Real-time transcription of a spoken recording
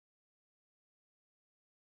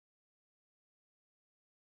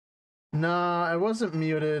No, I wasn't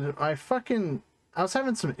muted. I was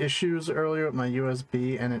having some issues earlier with my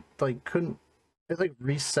USB and it like couldn't, it like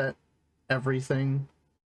reset everything.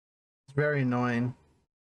 It's very annoying.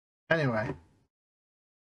 Anyway.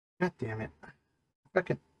 God damn it.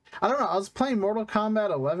 Fucking, I don't know, I was playing Mortal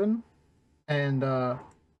Kombat 11 and I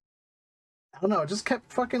don't know, it just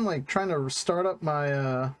kept fucking like trying to start up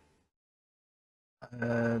my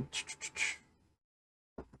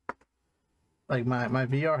like my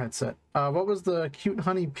VR headset. What was the Cute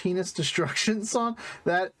Honey Penis Destruction song?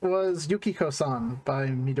 That was Yukiko-san by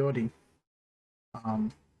Midori.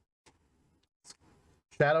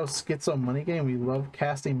 Shadow Schizo Money Game. We love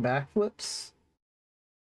casting backflips.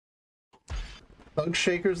 Bug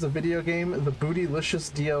Shakers, the video game. The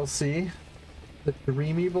Bootylicious DLC. The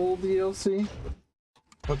Dreamy Bowl DLC.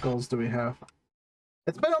 What goals do we have?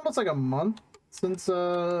 It's been almost like a month since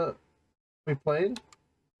we played.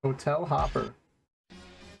 Hotel Hopper.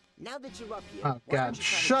 Now that you're up here, oh god,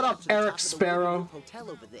 shut up, Eric Sparrow.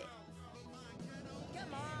 Hotel over there.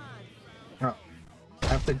 Oh, I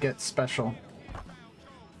have to get special.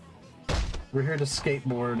 We're here to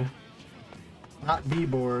skateboard, not be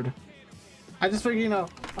bored. I just figured, you know,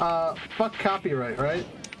 fuck copyright, right?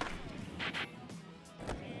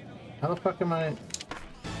 How the fuck am I?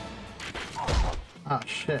 Ah,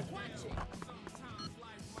 shit.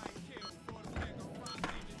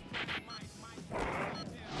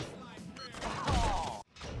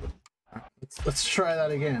 Let's try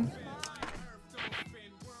that again.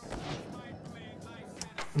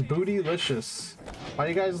 Bootylicious. Why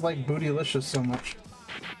do you guys like Bootylicious so much?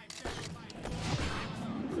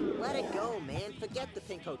 Let it go, man. Forget the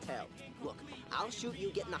Pink Hotel. Look, I'll shoot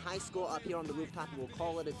you getting a high score up here on the rooftop and we'll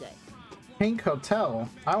call it a day. Pink Hotel?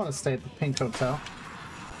 I want to stay at the Pink Hotel.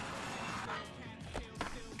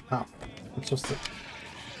 Oh, it's just a...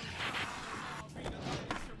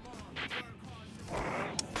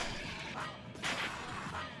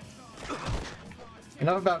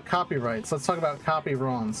 Enough about copyrights. Let's talk about copy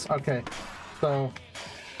wrongs. Okay, so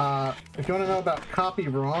if you want to know about copy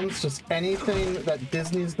wrongs, just anything that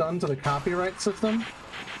Disney's done to the copyright system,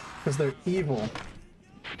 because they're evil.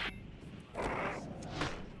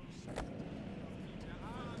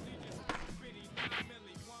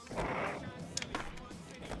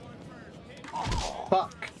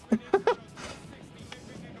 Fuck.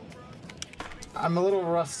 I'm a little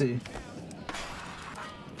rusty.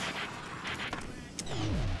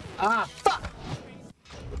 Ah, fuck!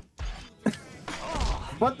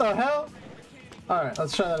 What the hell? Alright,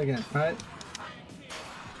 let's try that again, right?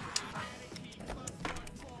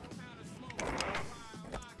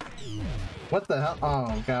 What the hell?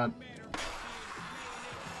 Oh, God.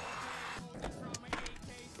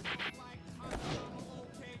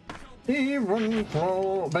 Even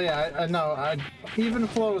flow. But yeah, I know. Even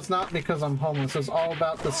flow is not because I'm homeless. It's all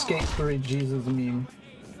about the Skate 3 Jesus meme.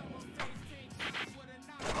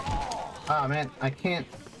 Ah, man, I can't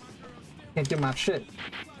do my shit.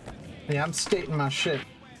 Yeah, I'm skating my shit.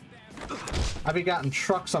 I be gotten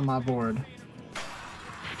trucks on my board.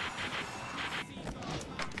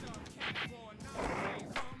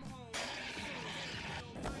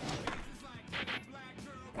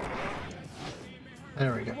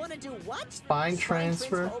 There we go. You wanna do what? Spine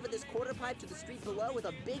transfer over this quarter pipe to the street below with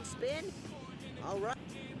a big spin? All right.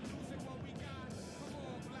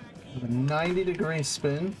 With a 90-degree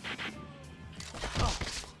spin.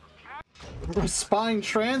 Spine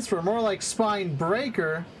transfer, more like spine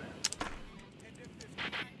breaker.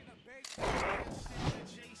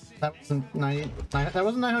 That wasn't 90. That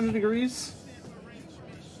wasn't 900 degrees.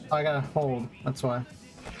 Oh, I gotta hold. That's why.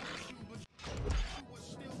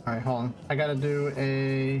 All right, hold on. I gotta do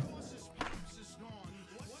a.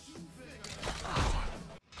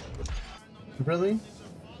 Really?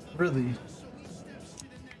 Really?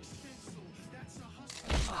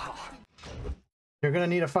 You're gonna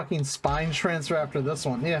need a fucking spine transfer after this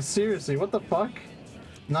one. Yeah, seriously, what the fuck?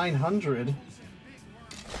 900?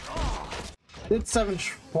 Did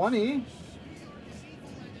 720?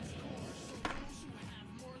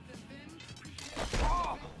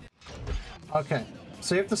 Okay,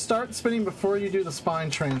 so you have to start spinning before you do the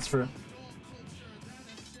spine transfer.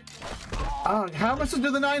 Oh, how am I supposed to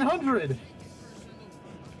do the 900?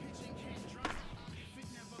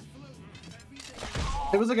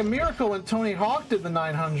 It was like a miracle when Tony Hawk did the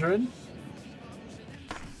 900.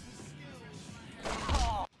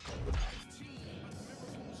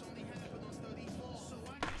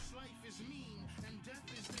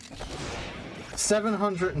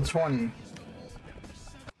 $720.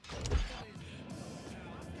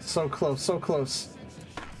 So close, so close.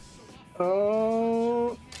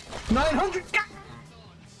 Oh, 900.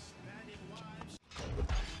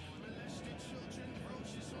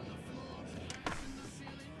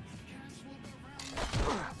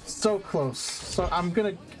 so close. So I'm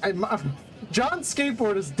John's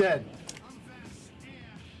skateboard is dead.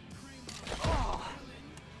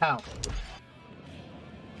 How?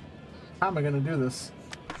 How am I gonna do this?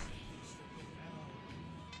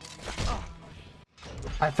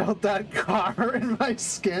 I felt that car in my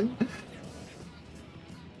skin.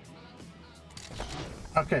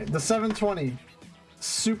 Okay, the 720.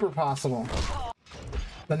 Super possible.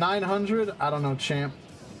 The 900, I don't know, champ.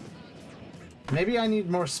 Maybe I need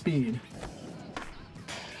more speed.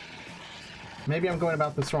 Maybe I'm going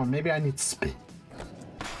about this wrong. Maybe I need speed.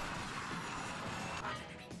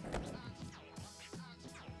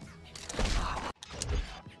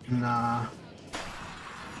 Nah.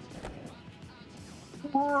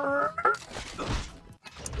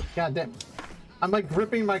 God damn. I'm like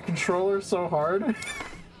gripping my controller so hard.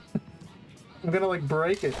 I'm gonna like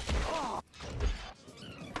break it.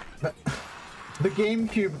 The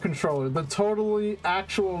GameCube controller. The totally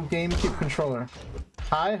actual GameCube controller.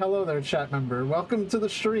 Hi, hello there, chat member. Welcome to the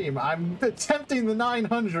stream. I'm attempting the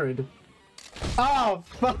 900. Oh,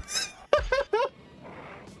 fuck.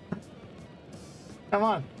 Come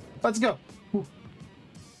on. Let's go. Ooh.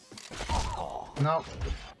 No.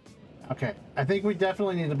 Okay. I think we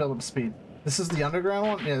definitely need to build up speed. This is the underground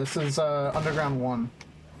one? Yeah, this is underground 1.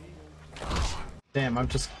 Damn, I'm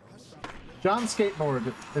just... John's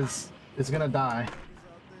skateboard is gonna die.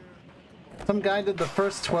 Some guy did the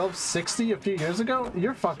first 1260 a few years ago?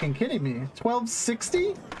 You're fucking kidding me.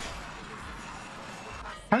 1260?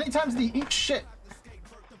 How many times do you eat shit?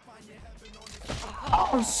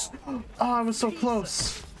 Oh, I was so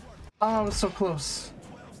close. Oh, I was so close.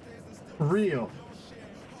 Real.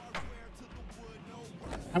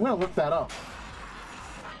 I'm gonna look that up.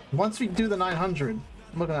 Once we do the 900,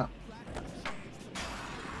 I'm looking up.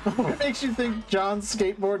 What makes you think John's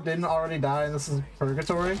skateboard didn't already die and this is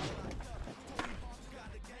purgatory?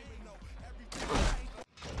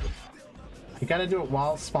 You gotta do it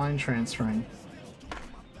while spine transferring.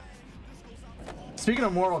 Speaking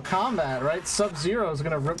of Mortal Kombat, right? Sub-Zero is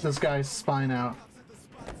gonna rip this guy's spine out.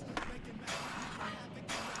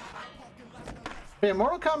 Yeah,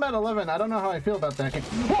 Mortal Kombat 11, I don't know how I feel about that game.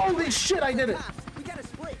 Holy shit, I did it! We gotta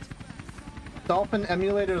split. Dolphin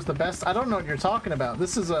emulator is the best. I don't know what you're talking about.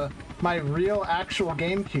 This is my real actual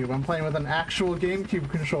GameCube. I'm playing with an actual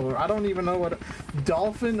GameCube controller. I don't even know what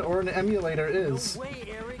Dolphin or an emulator is. No way,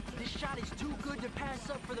 Eric. This shot is too good to pass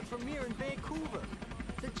up for the premiere in Vancouver.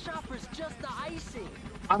 The chopper's just the icing.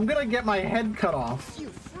 I'm gonna get my head cut off. You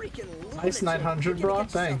freaking Nice 900, bro.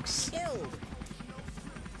 Thanks. And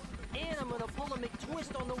I'm gonna pull a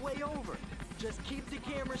McTwist on the way over. Just keep the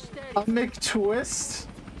camera steady. A McTwist?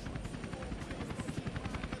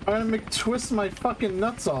 I'm gonna McTwist my fucking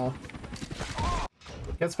nuts off.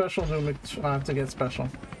 Get special, do I have to get special.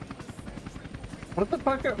 What the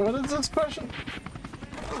fuck? What is this question?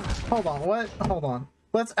 Hold on, what? Hold on.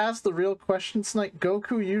 Let's ask the real question tonight.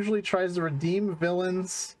 Goku usually tries to redeem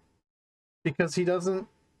villains because he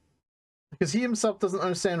himself doesn't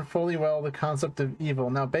understand fully well the concept of evil.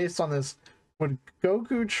 Now, based on this, would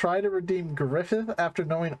Goku try to redeem Griffith after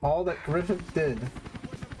knowing all that Griffith did?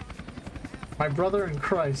 My brother in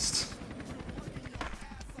Christ.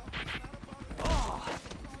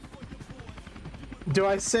 Do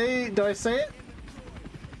I say it?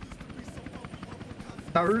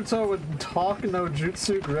 Naruto would talk no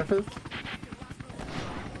jutsu Griffith?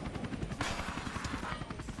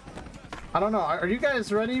 I don't know. Are you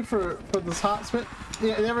guys ready for this hot spit?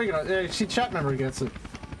 Yeah, there we go. Yeah, chat member gets it.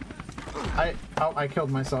 I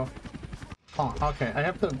killed myself. Oh, okay. I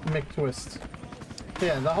have to McTwist.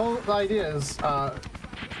 Yeah, the whole idea is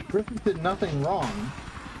Griffith did nothing wrong.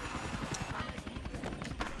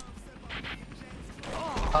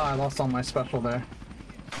 Oh, I lost all my special there.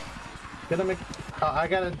 I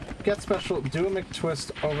gotta get special, do a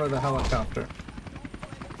McTwist over the helicopter.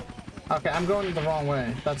 Okay, I'm going the wrong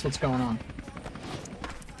way. That's what's going on.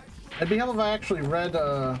 It'd be helpful if I actually read,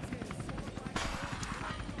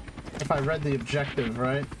 if I read the objective,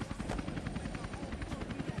 right?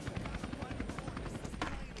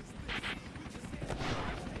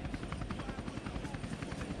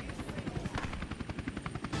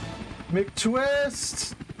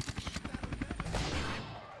 McTwist!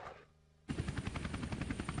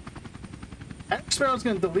 Sparrow's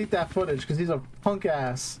gonna delete that footage because he's a punk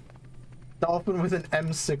ass. Dolphin with an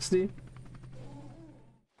M60.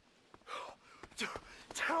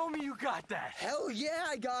 Tell me you got that. Hell yeah,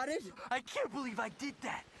 I got it. I can't believe I did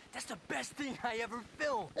that. That's the best thing I ever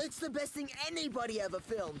filmed. It's the best thing anybody ever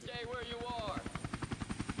filmed. Stay where you are.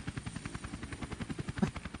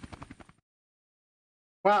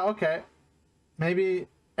 Wow, okay. Maybe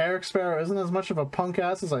Eric Sparrow isn't as much of a punk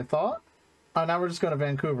ass as I thought. Oh, now we're just going to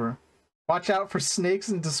Vancouver. Watch out for snakes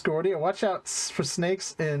in Discordia. Watch out for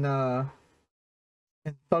snakes in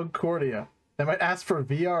Thugcordia. They might ask for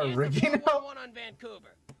VR rigging. One on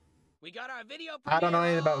Vancouver. We got our video. I don't know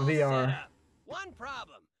anything about VR. One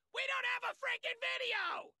problem: we don't have a freaking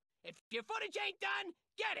video. If your footage ain't done,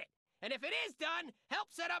 get it. And if it is done, help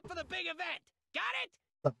set up for the big event. Got it?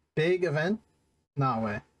 The big event? No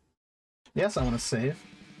way. Yes, I want to save.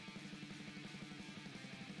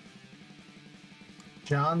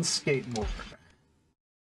 John Skateboard.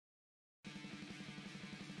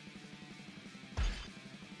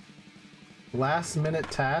 Last minute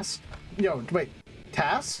task? Yo, wait,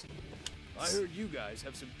 task? I heard you guys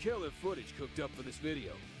have some killer footage cooked up for this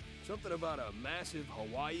video. Something about a massive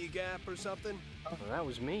Hawaii gap or something? Oh, that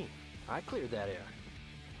was me. I cleared that air.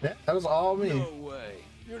 Yeah, that was all me. No way.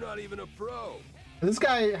 You're not even a pro. This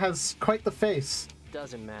guy has quite the face.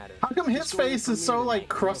 Doesn't matter. How come his face is so like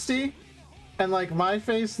crusty, and like my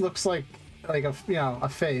face looks like a a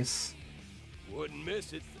face? Wouldn't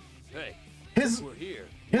miss it. Hey, his we're here.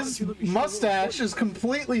 His mustache is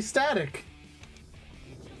completely static.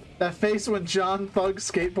 That face when John Thug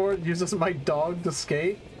Skateboard uses my dog to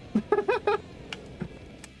skate.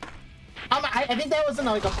 I think that was in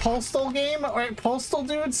like a Postal game, right? Postal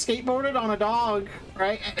dude skateboarded on a dog,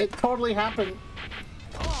 right? It totally happened.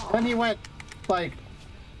 Then he went like,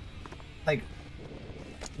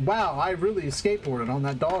 wow, I really skateboarded on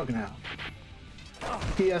that dog now.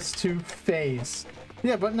 PS2 face.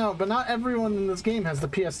 Yeah, but not everyone in this game has the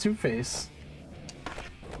PS2 face.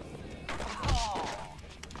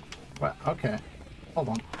 Well, okay. Hold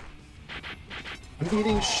on. I'm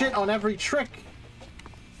eating shit on every trick.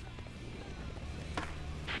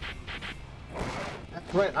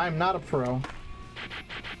 That's right, I'm not a pro.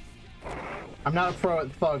 I'm not a pro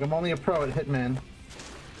at Thug, I'm only a pro at Hitman.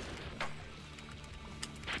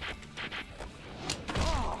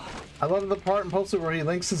 I love the part in Postal where he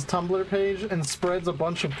links his Tumblr page and spreads a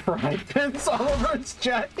bunch of pride pins all over his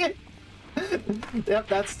jacket. Yep,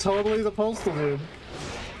 that's totally the Postal dude.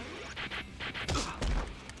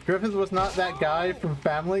 Griffith was not that guy from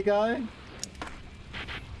Family Guy.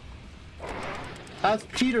 That's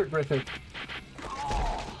Peter Griffith.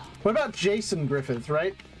 What about Jason Griffith,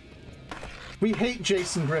 right? We hate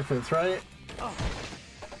Jason Griffith, right?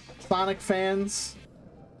 Sonic fans.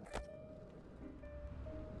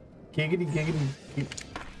 Giggity, giggity.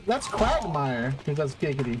 That's Quagmire who does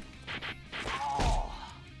giggity.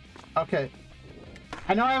 Okay.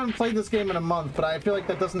 I know I haven't played this game in a month, but I feel like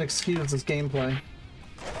that doesn't excuse this gameplay.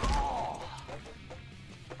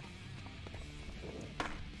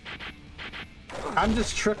 I'm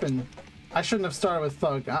just tripping. I shouldn't have started with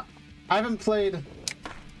Thug. I haven't played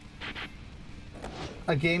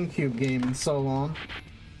a GameCube game in so long.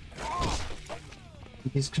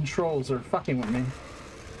 These controls are fucking with me.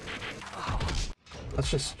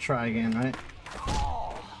 Let's just try again, right?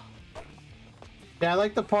 Yeah, I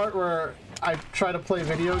like the part where I try to play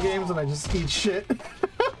video games and I just eat shit.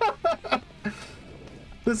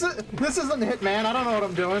 This isn't Hitman. I don't know what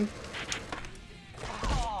I'm doing.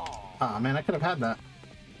 Aw, man, I could have had that.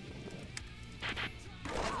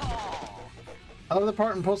 I love the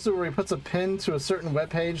part in Postal where he puts a pin to a certain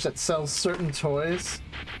webpage that sells certain toys.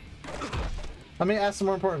 Let me ask a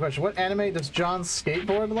more important question. What anime does John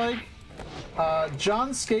Skateboard like?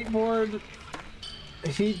 John Skateboard,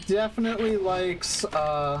 he definitely likes,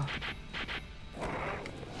 so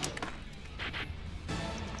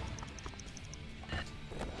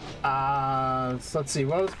let's see,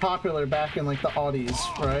 what was popular back in like the Aughties,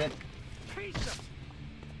 right?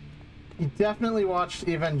 He definitely watched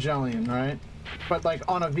Evangelion, right? But like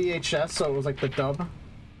on a VHS, so it was like the dub.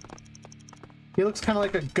 He looks kind of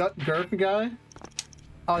like a Gut Gurk guy.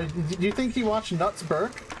 Oh, do you think he watched Nuts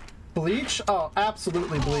Burke? Bleach? Oh,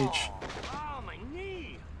 absolutely Bleach. Oh, my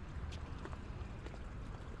knee.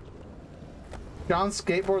 John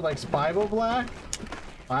Skateboard likes Bible Black?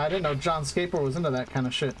 I didn't know John Skateboard was into that kind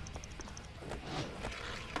of shit.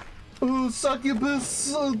 Oh, succubus,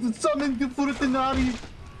 summon the Furtinari.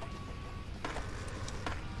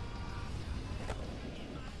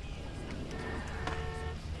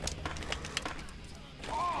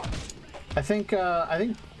 I think,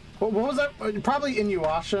 what was that? Probably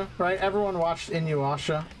Inuyasha, right? Everyone watched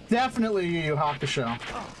Inuyasha. Definitely Yu Yu Hakusho.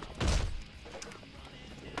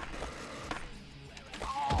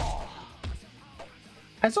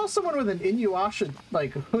 I saw someone with an Inuyasha,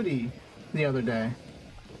 like, hoodie the other day.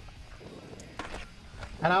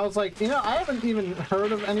 And I was like, you know, I haven't even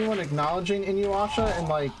heard of anyone acknowledging Inuyasha in,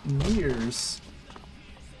 like, years.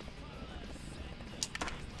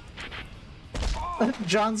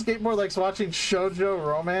 John Skateboard likes watching shoujo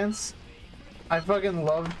romance. I fucking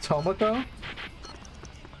love Tomoko.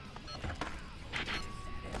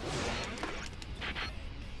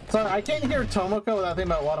 Sorry, I can't hear Tomoko without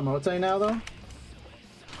thinking about Watamote now, though.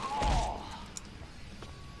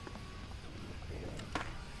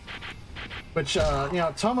 Which, you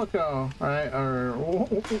know, Tomoko, right, or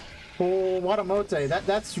Watamote,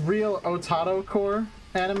 that's real otato core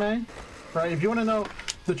anime, right? If you want to know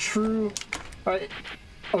the true, right,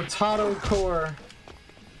 otato core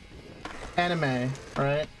anime,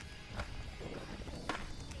 right?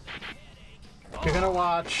 You're gonna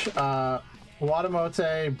watch,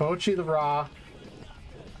 Watamote, Bocchi the Rock,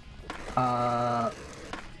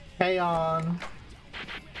 K-On!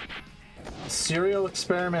 Serial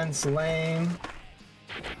Experiments Lane,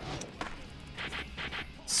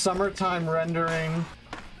 Summertime Rendering,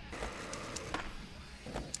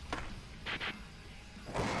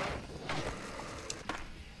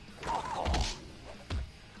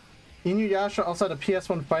 Inuyasha also had a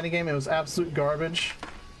PS1 fighting game. It was absolute garbage.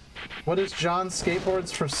 What is John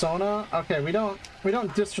Skateboard's persona? Okay, we don't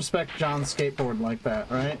disrespect John Skateboard like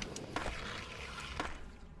that, right?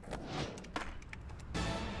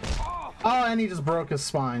 Oh, and he just broke his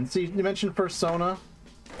spine. See, you mentioned persona.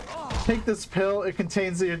 Take this pill. It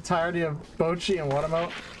contains the entirety of Bocchi and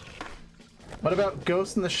Watamote. What about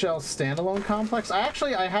Ghost in the Shell Standalone Complex? I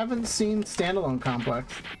haven't seen Standalone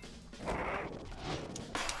Complex.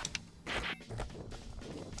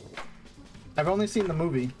 I've only seen the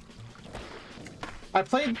movie. I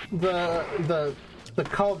played the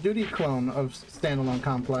Call of Duty clone of Standalone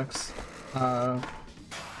Complex.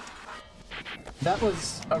 That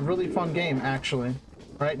was a really fun game, actually.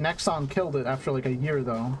 Right? Nexon killed it after like a year,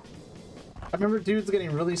 though. I remember dudes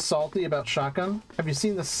getting really salty about Shotgun. Have you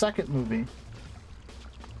seen the second movie?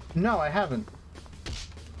 No, I haven't.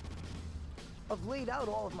 I've laid out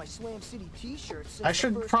all of my Slam City t-shirts since I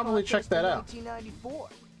should probably check that out. 1994.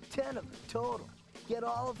 10 of them total. Get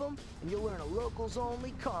all of them, and you'll learn a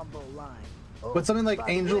locals-only combo line. Oh, would something like by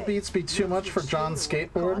the Angel way, Beats be too much for John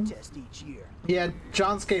Skateboard? contest each year. Yeah,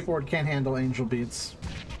 John Skateboard can't handle Angel Beats.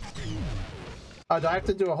 Oh, do I have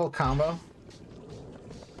to do a whole combo?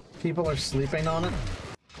 People are sleeping on it.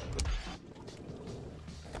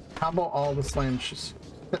 Combo all the slam shitty.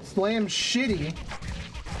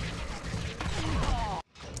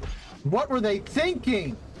 What were they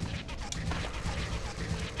thinking?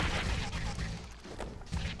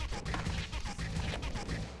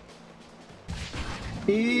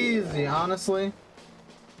 Easy, honestly.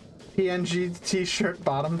 PNG t-shirt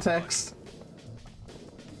bottom text.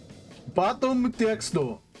 Bottom text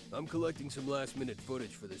though. I'm collecting some last-minute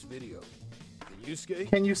footage for this video. Can you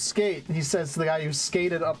skate? Can you skate? He says to the guy who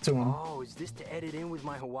skated up to him. Oh, is this to edit in with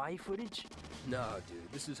my Hawaii footage? Nah,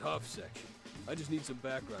 dude, this is Huff's section. I just need some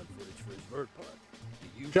background footage for his vert part.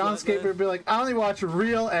 John Skateboard would be like, I only watch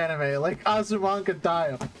real anime, like Azumanga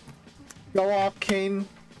Daioh. Go off, Kane.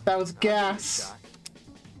 That was gas.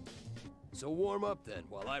 So warm up then,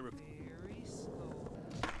 while I repeat.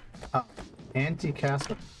 Oh,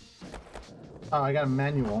 anti-Casper. Oh, I got a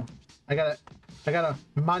manual. I got a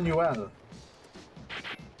manual.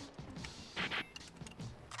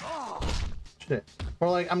 Shit. Or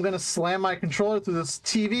like, I'm gonna slam my controller through this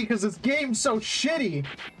TV because this game's so shitty.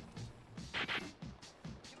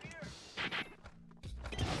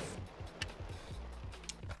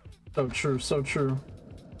 So true, so true.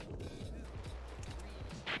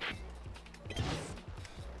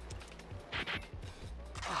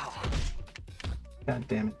 God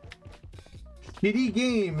damn it. Shitty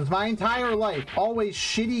games, my entire life. Always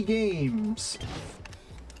shitty games.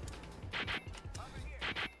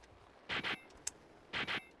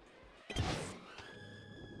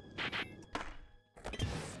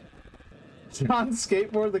 John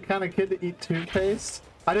Skateboard, the kind of kid to eat toothpaste?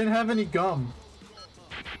 I didn't have any gum.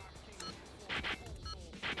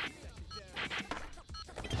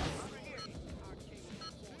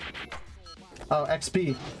 Oh,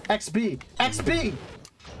 XB. XB! XB!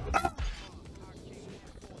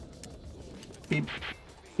 B,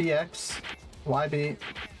 BX, YB,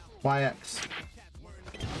 YX.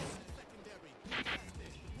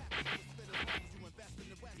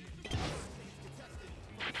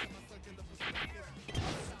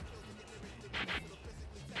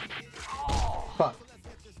 Fuck.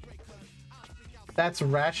 That's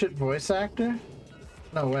Ratchet voice actor?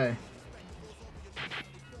 No way.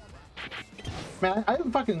 Man, I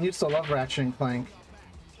fucking used to love Ratchet and Clank.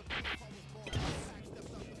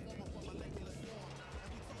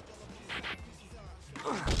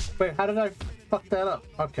 Wait, how did I fuck that up?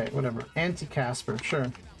 Okay, whatever. Anti-Casper,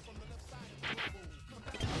 sure.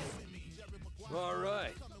 All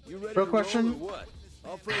ready Real to question, roll or what?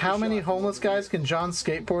 I'll frame how a many shot from homeless over here. guys can John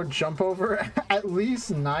Skateboard jump over? At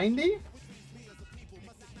least 90?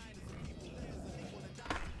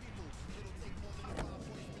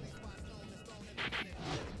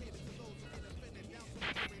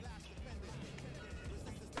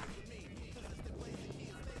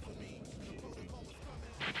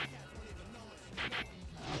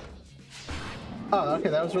 Oh, okay,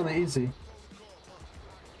 that was really easy.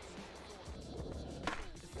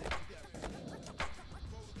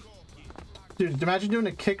 Dude, imagine doing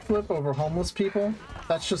a kickflip over homeless people.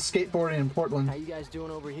 That's just skateboarding in Portland. How you guys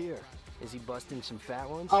doing over here? Is he busting some fat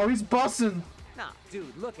ones? Oh, he's busting! Nah,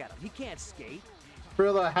 dude, look at him. He can't skate.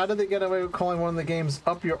 Brilla, how did they get away with calling one of the games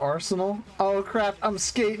Up Your Arsenal? Oh crap, I'm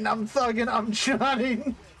skating, I'm thugging, I'm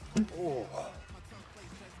shotting! Oh.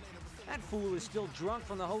 That fool is still drunk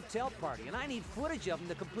from the hotel party, and I need footage of him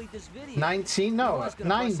to complete this video. 19? No, Laura's gonna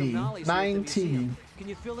bust some 90. nollies here at the 19. museum. Can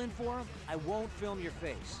you fill in for him? I won't film your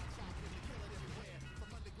face.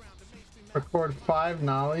 Record 5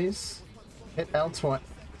 nollies. Hit L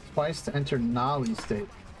twice to enter nollie state.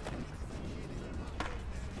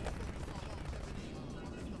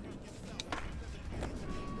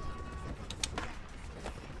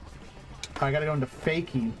 I gotta go into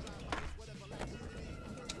fakie.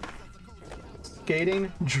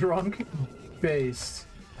 Skating, drunk, based.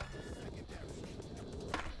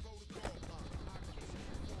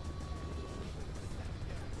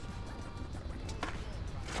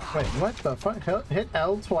 Wait, what the fuck? Hit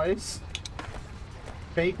L twice.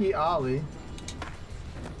 Fakie ollie.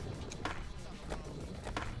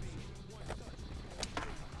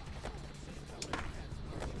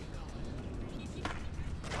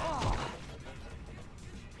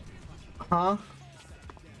 Huh?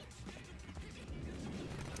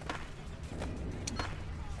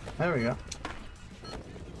 There we go.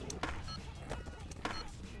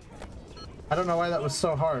 I don't know why that was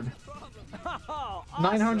so hard.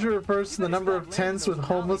 900 refers to the number of tents with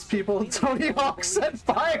homeless people Tony Hawk set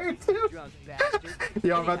fire to.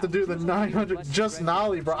 Yo, I'm about to do the 900 just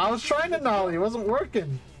nollie, bro. I was trying to nollie, it wasn't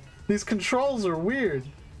working. These controls are weird.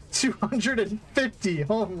 250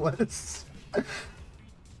 homeless. What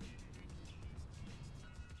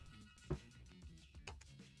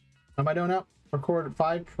am I doing now? Record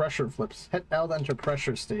 5 pressure flips. Hit L to enter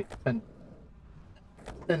pressure state. Then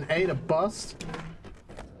A to bust.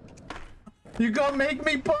 You gonna make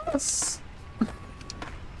me bust?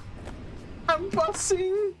 I'm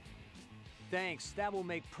busting. Thanks, that will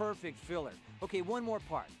make perfect filler. Okay, one more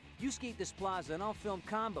part. You skate this plaza and I'll film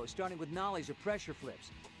combos starting with nollies or pressure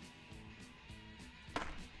flips.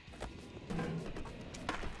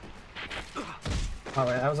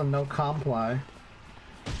 Alright, that was a no comply.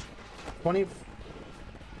 20.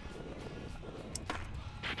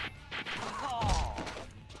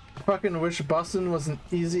 Fucking wish busting wasn't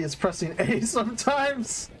easy as pressing A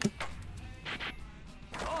sometimes.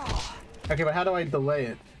 Okay, but how do I delay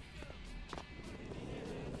it?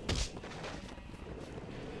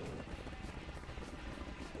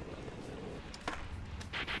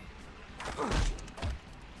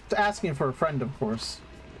 It's asking for a friend, of course.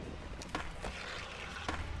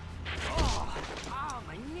 Oh,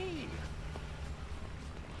 my knee!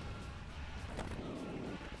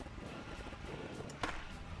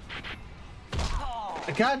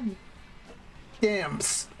 God damn,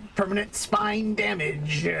 permanent spine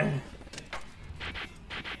damage.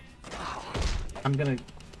 I'm gonna...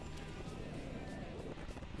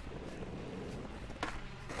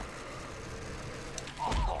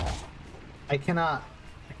 I cannot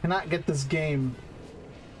get this game.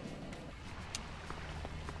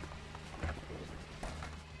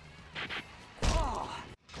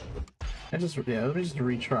 Let me just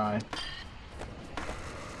retry.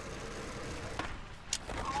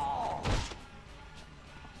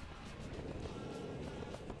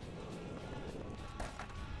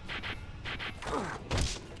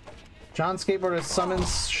 John Skateboarder summons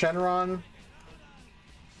Shenron.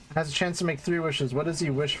 Has a chance to make 3 wishes. What does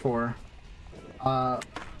he wish for? An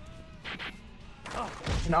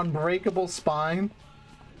unbreakable spine.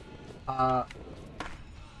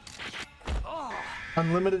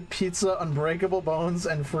 Unlimited pizza, unbreakable bones,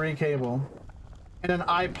 and free cable. And an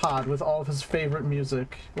iPod with all of his favorite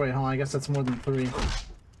music. Wait, hold on, I guess that's more than 3.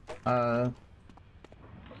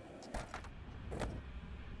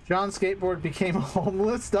 John Skateboard became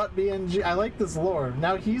homeless.bng. I like this lore.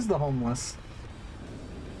 Now he's the homeless.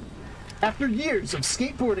 After years of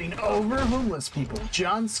skateboarding over homeless people,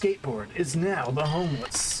 John Skateboard is now the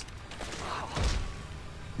homeless.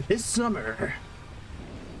 This summer,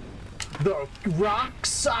 the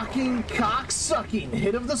rock-socking, cock-sucking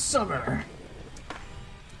hit of the summer.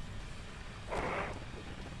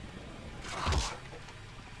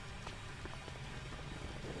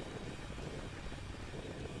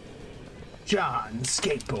 John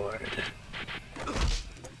skateboard.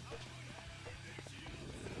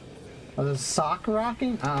 Oh, there's sock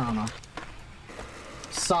rocking? I don't know.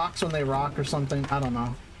 Socks when they rock or something? I don't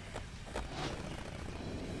know.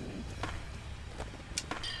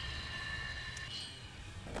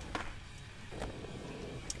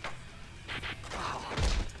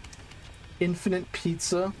 Infinite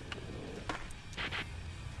pizza.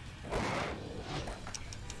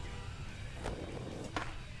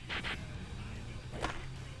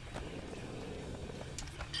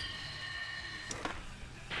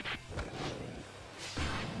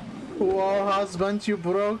 Whoa, husband, you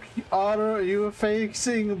broke. Are you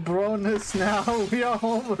facing broness now? We are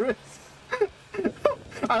homeless.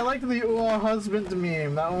 I like the husband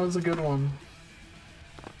meme. That one was a good one.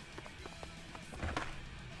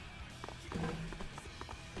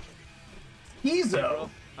 Schizo.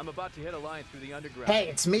 I'm about to hit a line through the underground. Hey,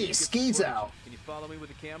 it's me, Schizo. Can you follow me with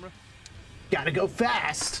the camera? Gotta go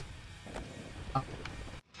fast. Oh.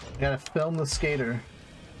 Gotta film the skater.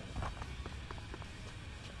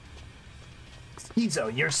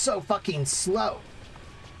 Schizo, you're so fucking slow.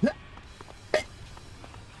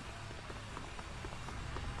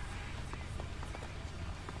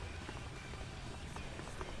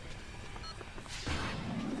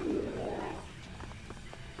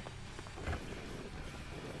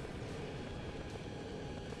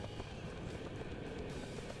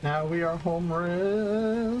 Now we are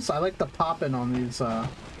homeless. I like the popping on these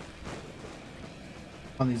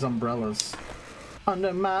umbrellas.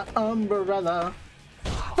 Under my umbrella.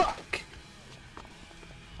 Fuck!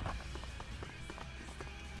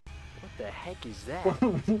 What the heck is that?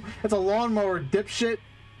 It's a lawnmower, dipshit.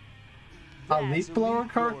 A leaf blower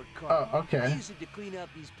cart? Oh, okay. I use it to clean up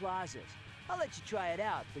these plazas. I'll let you try it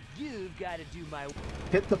out, but you've got to do my...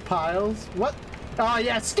 Hit the piles? What? Oh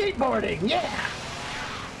yeah, skateboarding! Yeah!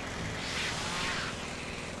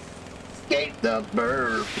 Skate the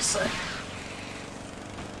burbs!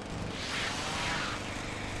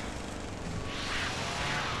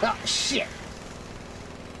 Oh shit!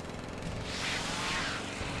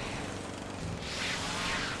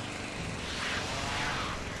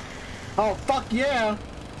 Oh fuck yeah!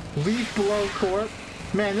 Leaf blow court.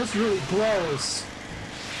 Man, this really blows.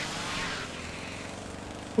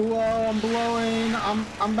 Whoa, I'm blowing.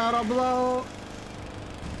 I'm about to blow.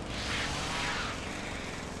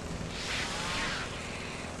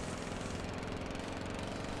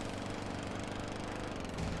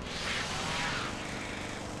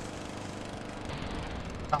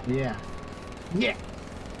 Oh yeah. Yeah.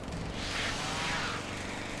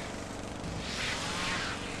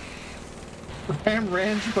 Ram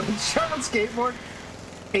Ranch, but it's German skateboard.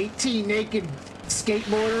 18 naked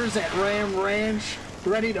skateboarders at Ram Ranch,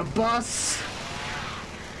 ready to bust.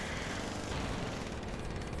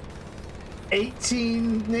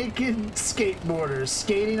 18 naked skateboarders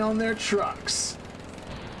skating on their trucks.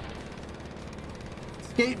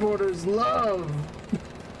 Skateboarders love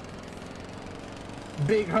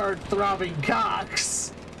big hard throbbing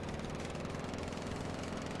cocks.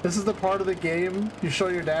 This is the part of the game you show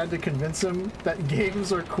your dad to convince him that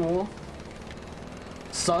games are cool.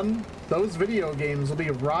 Son, those video games will be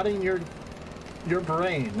rotting your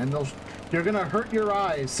brain, and you're gonna hurt your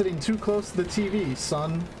eyes sitting too close to the TV,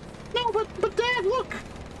 son. No, but Dad, look,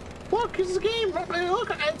 it's a game.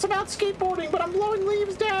 Look, it's about skateboarding, but I'm blowing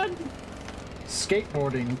leaves, Dad.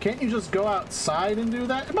 Skateboarding? Can't you just go outside and do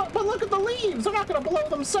that? But look at the leaves. They're not gonna blow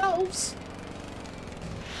themselves.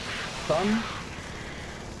 Son,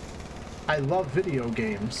 I love video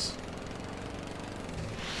games.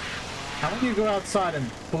 How about you go outside and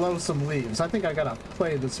blow some leaves? I think I gotta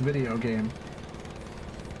play this video game.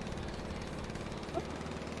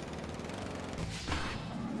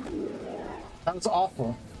 That was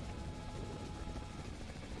awful.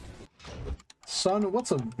 Son,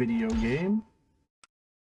 what's a video game?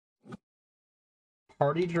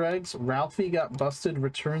 Party Dregs. Ralphie got busted.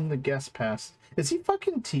 Return the guest pass. Is he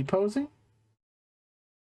fucking T-posing?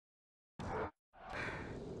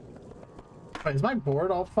 Wait, is my board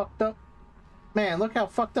all fucked up? Man, look how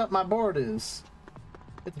fucked up my board is.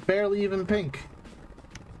 It's barely even pink.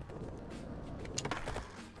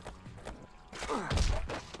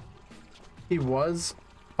 He was?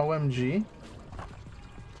 OMG?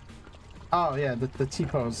 Oh yeah, the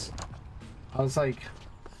T-pose. I was like...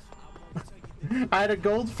 I had a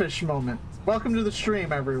goldfish moment. Welcome to the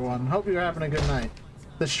stream, everyone. Hope you're having a good night.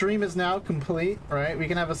 The stream is now complete, right? We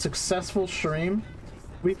can have a successful stream.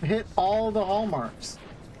 We've hit all the hallmarks.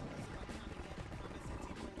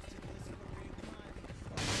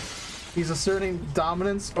 He's asserting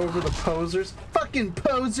dominance over the posers. Fucking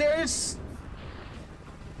posers!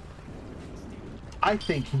 I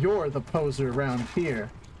think you're the poser around here.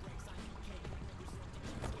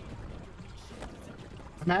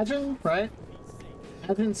 Imagine, right?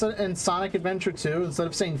 Imagine in Sonic Adventure 2, instead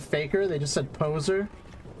of saying faker, they just said poser.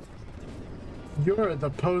 You're the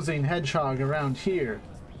posing hedgehog around here.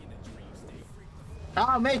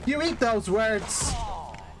 I'll make you eat those words!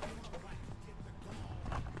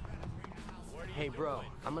 Hey bro,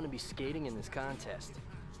 I'm gonna be skating in this contest.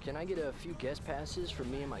 Can I get a few guest passes for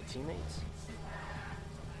me and my teammates?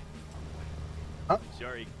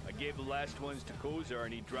 Sorry, I gave the last ones to Kozar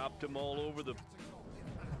and he dropped them all over the...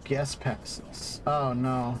 Guest passes. Oh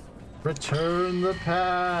no. Return the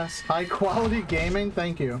pass. High quality gaming,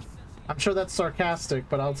 thank you. I'm sure that's sarcastic,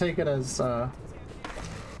 but I'll take it as the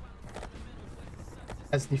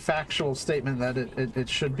factual statement that it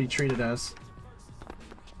should be treated as.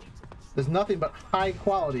 There's nothing but high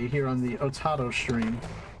quality here on the Otato stream.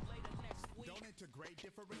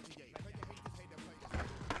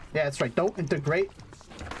 Yeah, that's right. Don't integrate,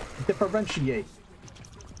 differentiate.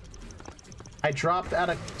 I dropped out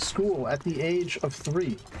of school at the age of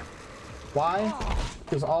 3. Why?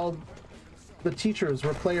 Because all the teachers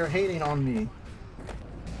were player hating on me.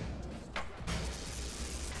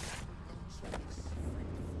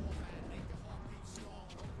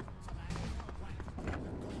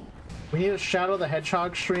 We need a Shadow the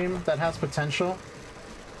Hedgehog stream that has potential.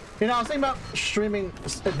 You know, I was thinking about streaming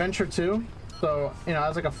Adventure 2. So, you know,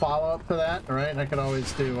 as like a follow-up to that, right? I could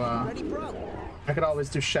always do Ready, bro? I could always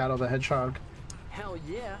do Shadow the Hedgehog. Hell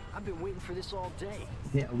yeah, I've been waiting for this all day.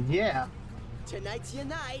 Yeah, yeah. Tonight's your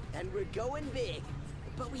night, and we're going big.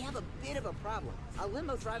 But we have a bit of a problem. Our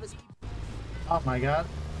limo drivers... Oh my god.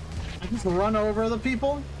 I just run over the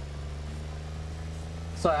people?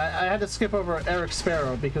 So I had to skip over Eric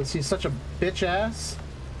Sparrow because he's such a bitch ass.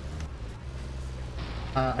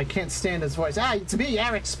 I can't stand his voice. Ah, it's me,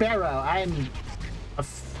 Eric Sparrow. I'm a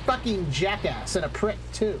fucking jackass and a prick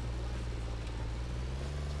too.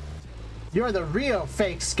 You're the real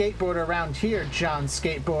fake skateboarder around here, John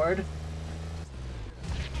Skateboard.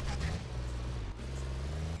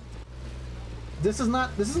 This is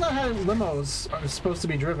not how limos are supposed to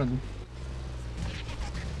be driven.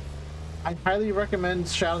 I highly recommend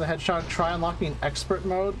Shadow the Hedgehog try unlocking expert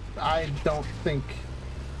mode. I don't think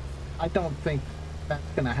that's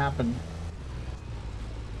gonna happen.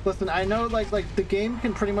 Listen, I know like the game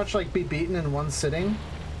can pretty much like be beaten in one sitting.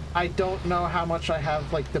 I don't know how much I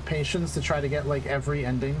have like the patience to try to get like every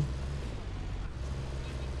ending.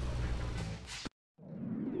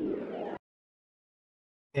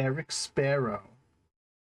 Eric Sparrow.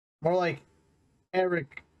 More like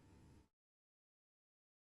Eric.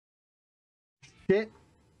 Shit.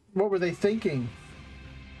 What were they thinking?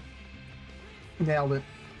 Nailed it.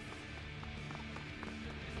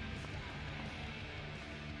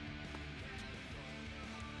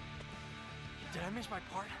 Did I miss my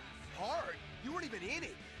part? Part? You weren't even in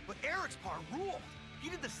it. But Eric's part ruled. He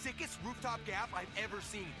did the sickest rooftop gap I've ever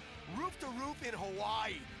seen. Roof to roof in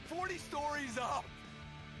Hawaii. 40 stories up.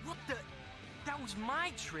 What the? That was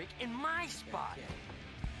my trick in my spot.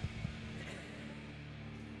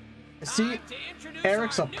 See,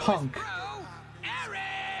 Eric's a punk. Pro,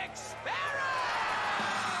 Eric Sparrow!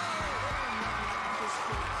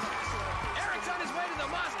 Eric's on his way to the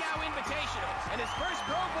Moscow Invitational, and his first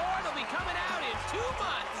pro board will be coming out in 2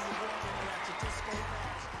 months.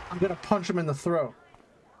 I'm gonna punch him in the throat.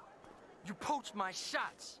 You poached my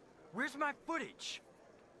shots. Where's my footage?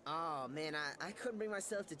 Oh, man, I couldn't bring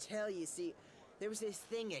myself to tell you. See, there was this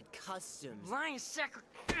thing at Customs. Lying secret.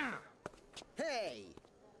 Hey!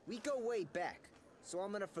 We go way back, so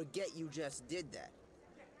I'm gonna forget you just did that.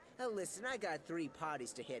 Now listen, I got 3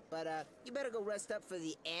 parties to hit, but you better go rest up for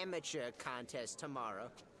the amateur contest tomorrow.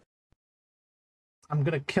 I'm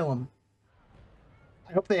gonna kill him.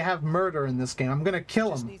 I hope they have murder in this game. I'm gonna kill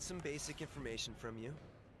Just him. need some basic information from you.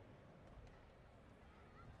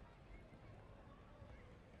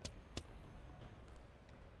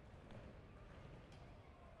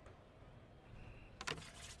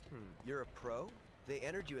 You're a pro? They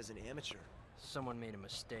entered you as an amateur. Someone made a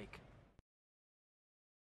mistake.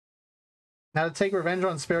 Now to take revenge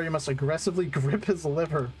on Sparrow, you must aggressively grip his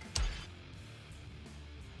liver.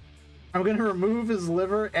 I'm gonna remove his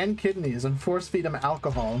liver and kidneys and force feed him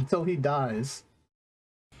alcohol until he dies.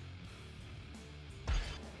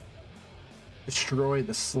 Destroy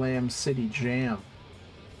the Slam City Jam.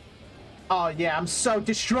 Oh yeah, I'm so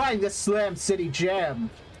destroying the Slam City Jam.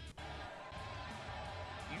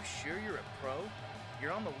 You sure you're a pro?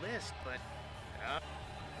 You're on the list, but...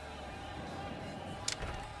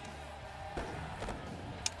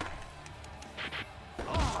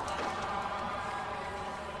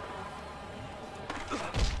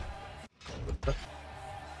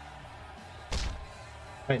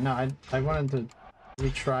 Wait, no, I wanted to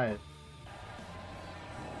retry it.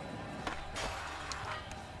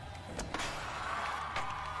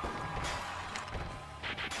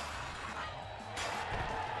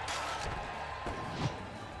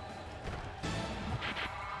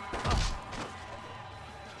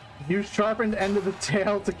 Use sharpened end of the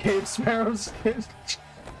tail to cave Sparrow's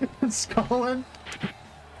skull in.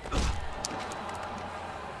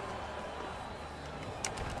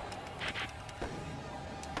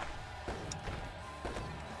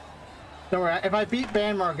 Don't worry, if I beat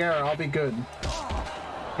Ban Margera, I'll be good.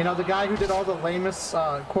 You know, the guy who did all the lamest,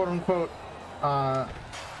 quote-unquote,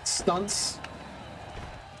 stunts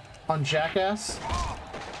on Jackass.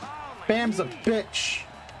 Bam's a bitch.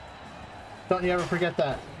 Don't you ever forget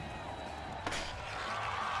that.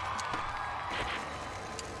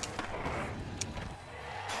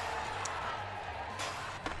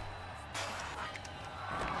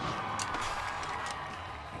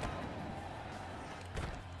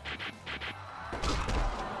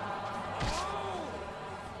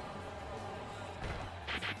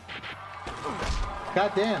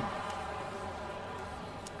 God damn.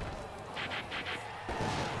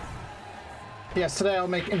 Yes, today I'll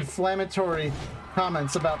make inflammatory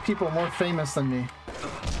comments about people more famous than me.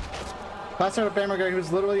 Last I heard of Bam Margera, he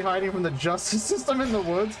was literally hiding from the justice system in the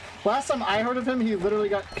woods. Last time I heard of him, he literally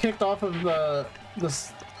got kicked off of the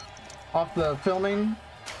filming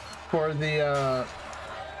for the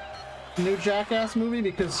new Jackass movie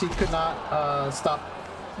because he could not stop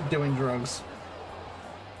doing drugs.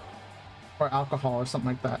 Or alcohol or something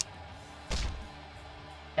like that.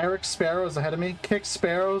 Eric Sparrow is ahead of me. Kick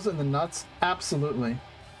Sparrows in the nuts? Absolutely.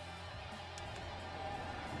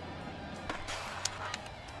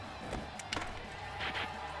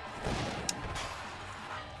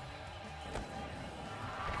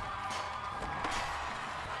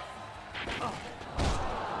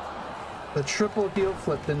 The triple heel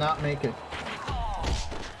flip did not make it.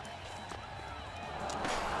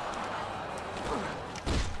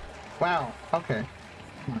 Wow, okay.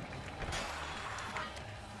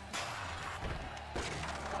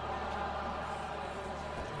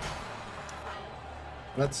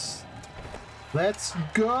 Let's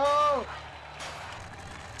go!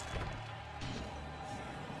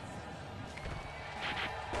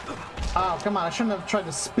 Oh, come on, I shouldn't have tried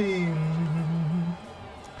to spin.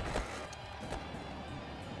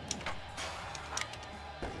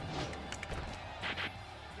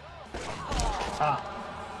 Ah.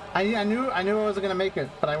 I knew I wasn't gonna make it,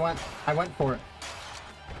 but I went for it.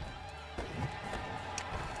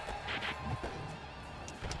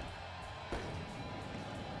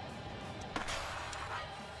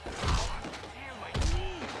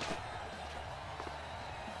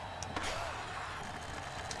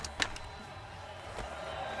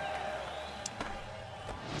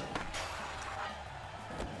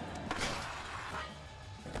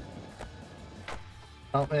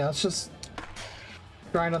 Oh yeah, let's just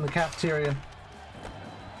grind on the cafeteria.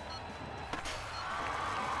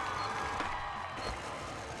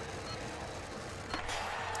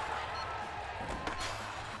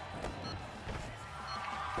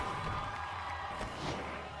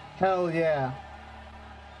 Hell yeah.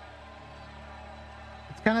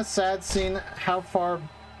 It's kind of sad seeing how far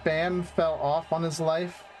Bam fell off on his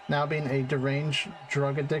life, now being a deranged,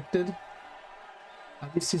 drug addicted.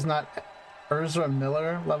 At least he's not Urza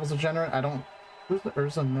Miller levels of degenerate. I don't... Who's the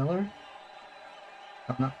Urza Miller?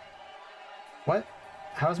 I don't know. What?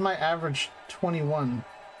 How's my average 21?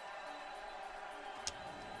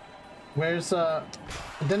 Where's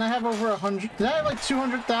didn't I have over 100? Did I have like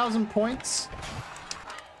 200,000 points?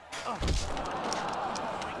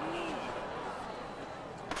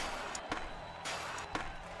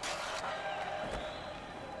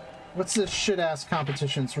 What's this shit ass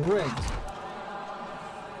competition? It's rigged.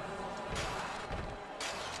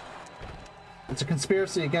 It's a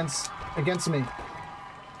conspiracy against me.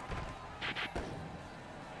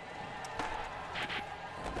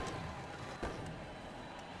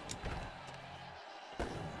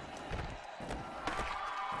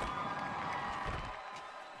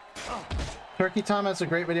 Turkey Tom has a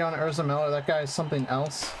great video on Urza Miller. That guy is something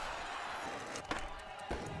else.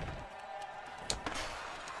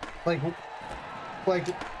 Like what?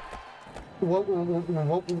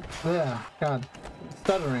 Yeah, God,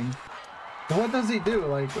 stuttering. What does he do?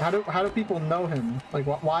 Like, how do people know him? Like,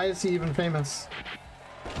 why is he even famous?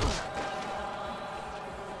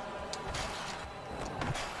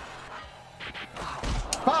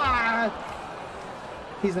 Ah!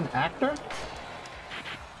 He's an actor?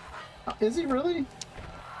 Is he really?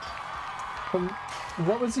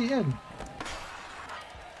 What was he in?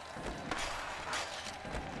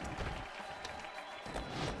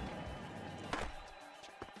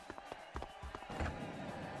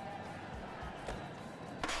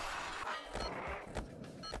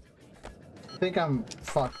 think I'm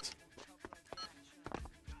fucked.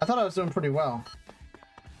 I thought I was doing pretty well.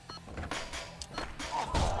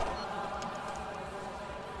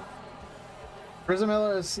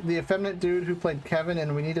 Rizamilla is the effeminate dude who played Kevin,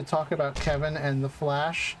 and we need to talk about Kevin and the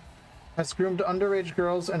Flash. Has groomed underage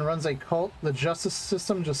girls and runs a cult. The justice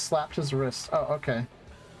system just slapped his wrist. Oh, okay.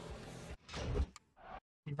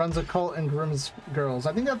 He runs a cult and grooms girls.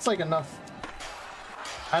 I think that's like enough.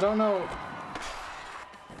 I don't know.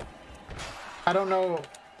 I don't know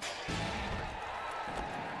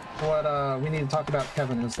what we need to talk about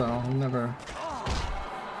Kevin is though. I've never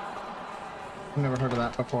heard of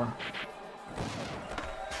that before.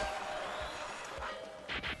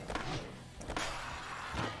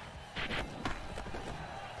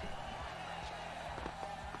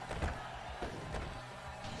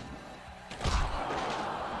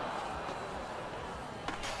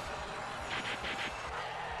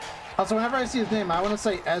 Also, whenever I see his name, I want to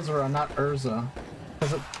say Ezra, not Urza.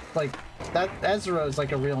 Because, like, that Ezra is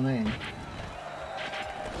like a real name.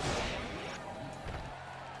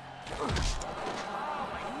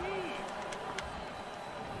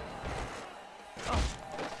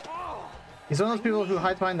 He's one of those people who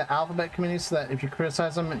hide behind the alphabet community so that if you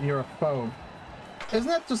criticize him, you're a phobe. Isn't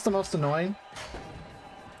that just the most annoying?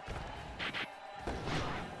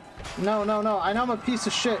 No, no, no. I know I'm a piece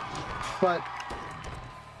of shit, but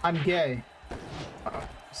I'm gay.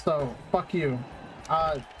 So, fuck you.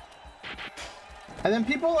 And then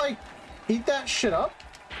people, like, eat that shit up.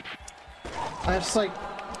 And it's like,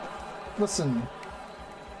 listen.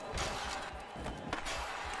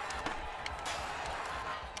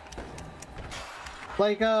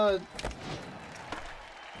 Like,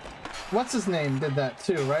 what's his name did that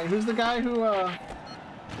too, right? Who's the guy who,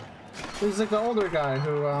 who's like the older guy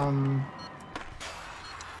who,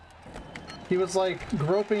 he was like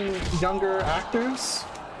groping younger actors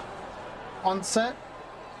on set,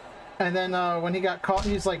 and then when he got caught,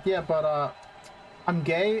 he's like, yeah, but I'm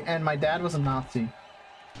gay and my dad was a Nazi.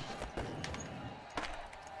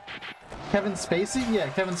 Kevin Spacey? Yeah,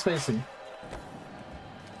 Kevin Spacey.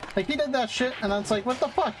 Like, he did that shit, and it's like, what the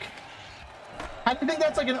fuck? How do you think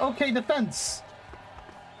that's like an okay defense?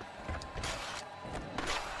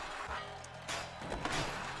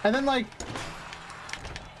 And then, like,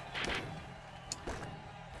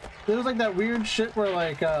 there was like that weird shit where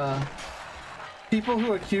like people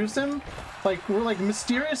who accused him like were like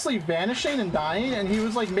mysteriously vanishing and dying, and he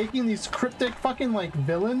was like making these cryptic fucking like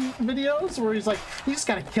villain videos where he's like, you just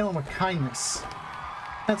gotta kill him with kindness.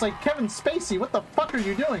 And it's like, Kevin Spacey, what the fuck are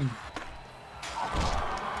you doing?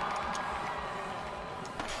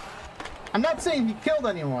 I'm not saying he killed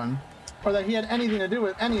anyone or that he had anything to do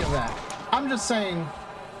with any of that. I'm just saying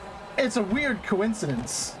it's a weird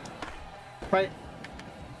coincidence, right?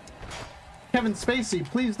 Kevin Spacey,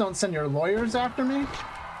 please don't send your lawyers after me.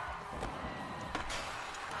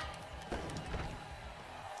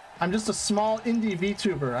 I'm just a small indie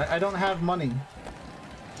VTuber. I don't have money.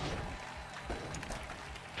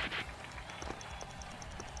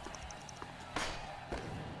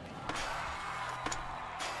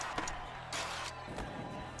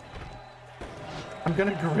 I'm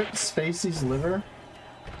gonna grip Spacey's liver.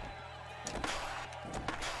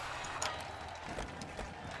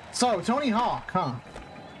 So, Tony Hawk, huh?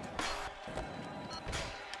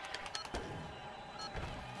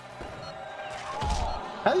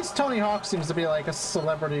 At least Tony Hawk seems to be like a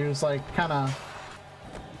celebrity who's like kind of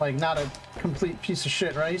like not a complete piece of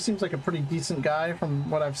shit, right? He seems like a pretty decent guy from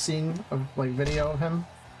what I've seen of like video of him.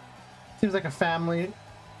 Seems like a family.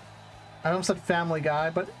 I almost said family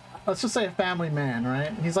guy, but let's just say a family man,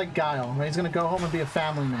 right? He's like Guile, right? He's gonna go home and be a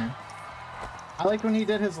family man. I like when he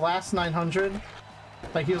did his last 900.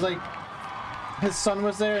 Like, he was like, his son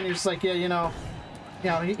was there, and he was like, yeah, you know,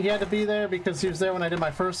 he had to be there because he was there when I did my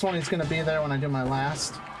first one. He's gonna be there when I do my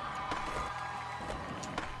last.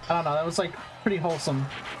 I don't know, that was like pretty wholesome.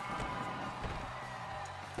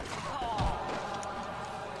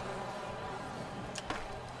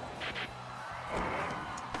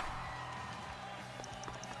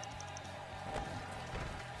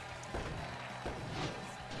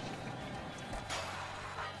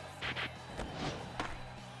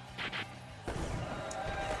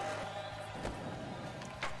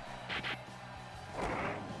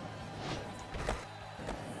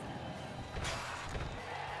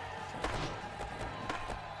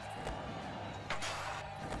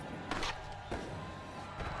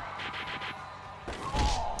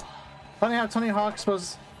 Funny how Tony Hawk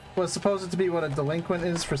was supposed to be what a delinquent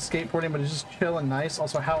is for skateboarding, but he's just chill and nice.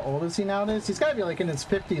 Also, how old is he nowadays? He's got to be like in his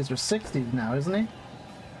 50s or 60s now, isn't he?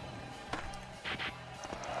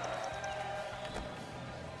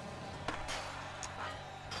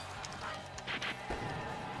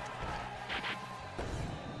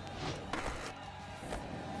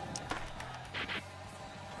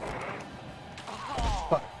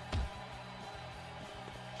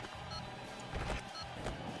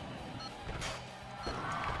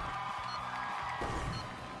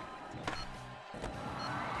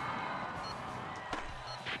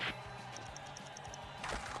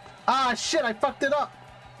 Ah, shit, I fucked it up.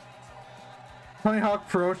 Tony Hawk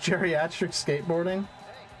Pro Geriatric Skateboarding.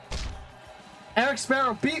 Eric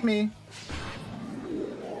Sparrow beat me.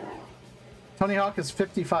 Tony Hawk is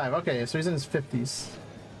 55. Okay, so he's in his 50s.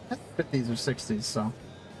 50s or 60s, so.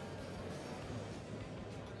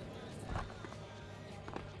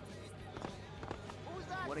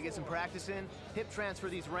 Want to get some practice in? Hip transfer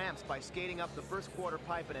these ramps by skating up the first quarter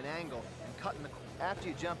pipe at an angle and cutting the... After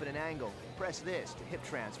you jump at an angle, press this to hip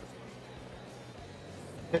transfer.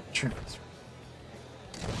 Hip transfer.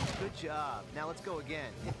 Good job. Now let's go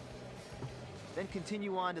again. Then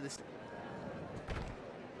continue on to the...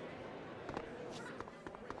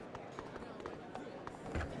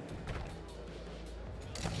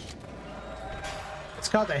 It's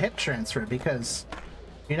called a hip transfer because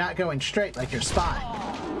you're not going straight like your spine.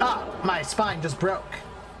 Ah, my spine just broke.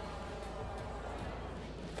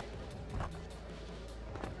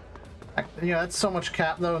 You know, that's so much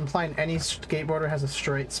cap though, implying any skateboarder has a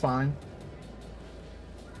straight spine.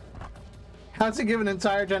 How to give an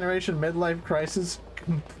entire generation midlife crisis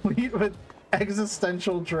complete with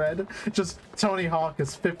existential dread. Just Tony Hawk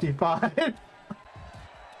is 55.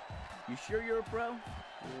 You sure you're a pro?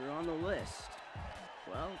 You're on the list.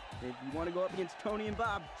 Well, if you want to go up against Tony and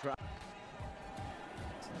Bob, try.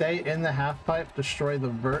 Stay in the half pipe, destroy the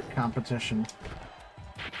vert competition.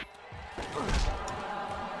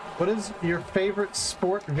 What is your favorite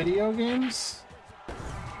sport video games?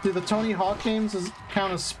 Do the Tony Hawk games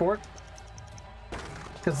count as sport?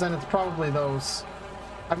 Because then it's probably those.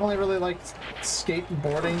 I've only really liked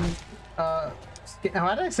skateboarding. Why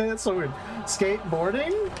did I say that so weird?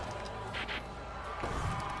 Skateboarding?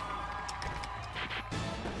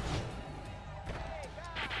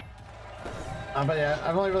 But yeah,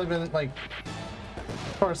 I've only really been like,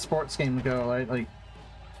 as far as sports games go, right? Like,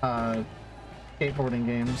 skateboarding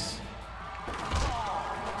games.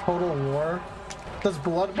 Total War. Does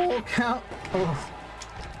Blood Bowl count? Oh.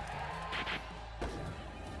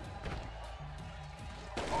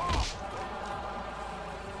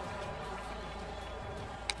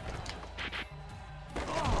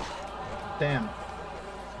 Damn.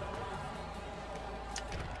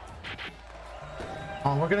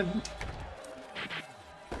 Oh, we're gonna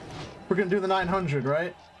do the 900,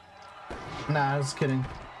 right? Nah, I was kidding.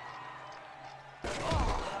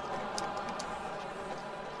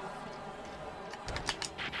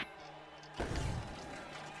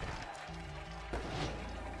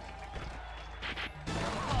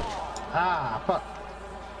 Ah, fuck.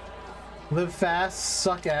 Live fast,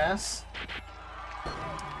 suck ass.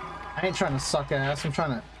 I ain't trying to suck ass, I'm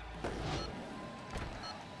trying to...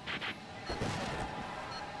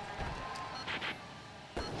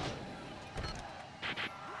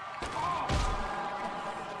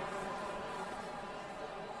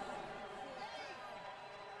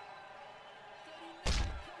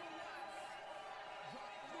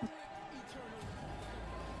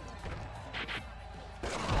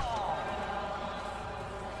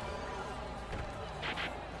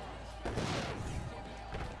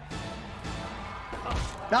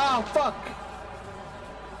 Oh, fuck!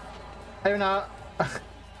 I don't know.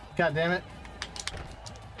 God damn it.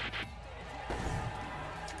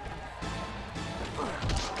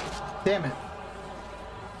 Damn it.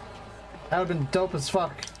 That would've been dope as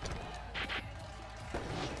fuck.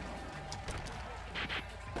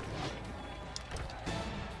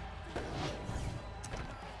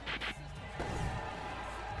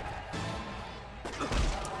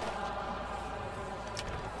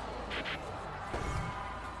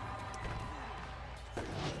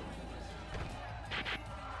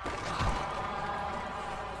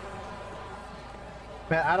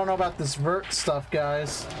 Man, I don't know about this vert stuff,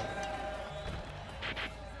 guys.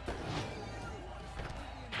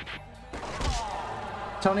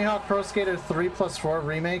 Tony Hawk Pro Skater 3+4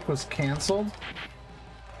 remake was canceled.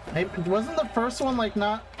 Wasn't the first one like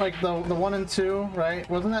not like the 1 and 2, right?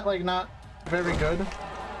 Wasn't that like not very good?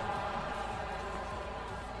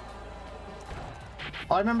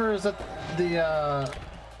 All I remember is that the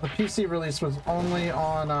PC release was only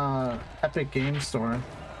on Epic Game Store,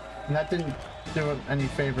 and that didn't do it any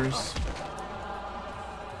favors.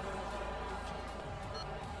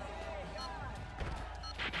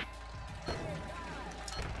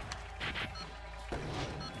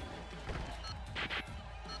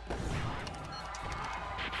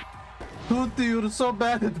 Tootie, you're so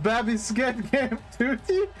bad at Babby Skate Game,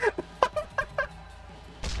 Tootie.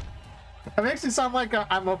 That makes me sound like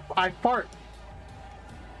I fart.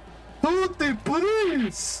 Tootie,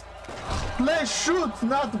 please! Let's shoot,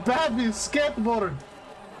 not Babby skateboard.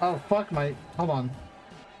 Oh fuck my, hold on.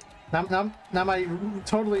 Now my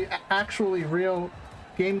totally actually real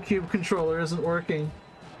GameCube controller isn't working.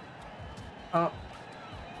 Oh.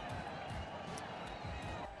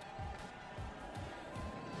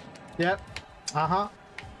 Yep. Uh-huh.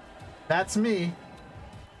 That's me.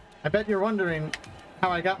 I bet you're wondering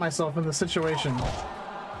how I got myself in this situation.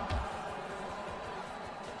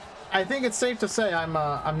 I think it's safe to say I'm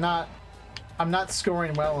not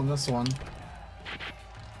scoring well in this one.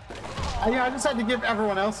 I just had to give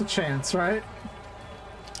everyone else a chance, right?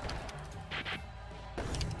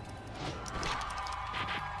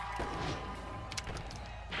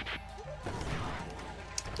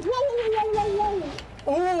 Whoa!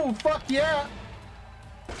 Oh, fuck yeah!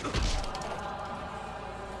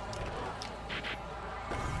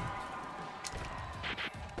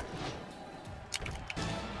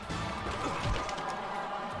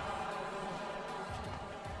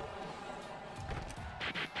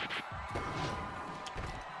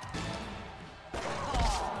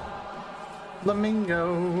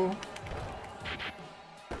 Flamingo.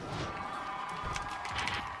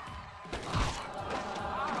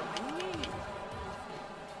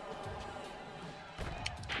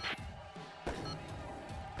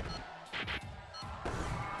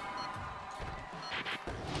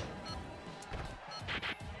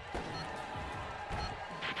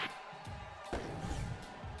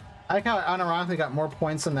 I like how I unironically got more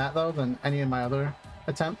points in that though than any of my other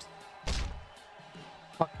attempts.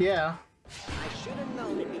 Fuck yeah. I should have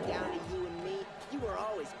known it'd be down to you and me. You were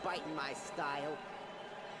always biting my style.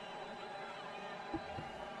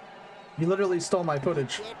 You literally stole my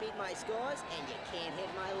footage. You can't beat my scores, and you can't hit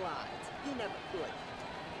my lines. You never could.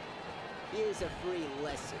 Here's a free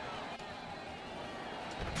lesson.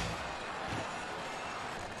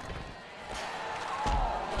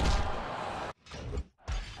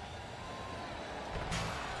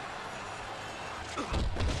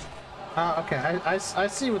 Okay, I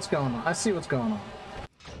see what's going on. I see what's going on.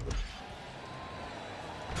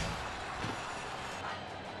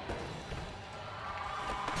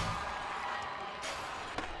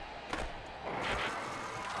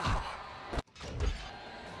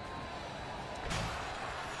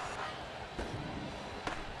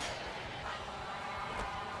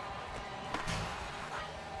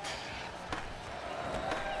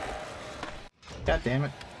 God damn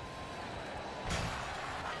it.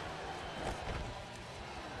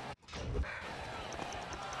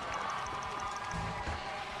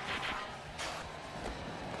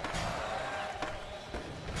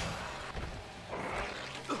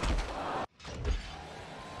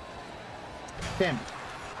 Damn it.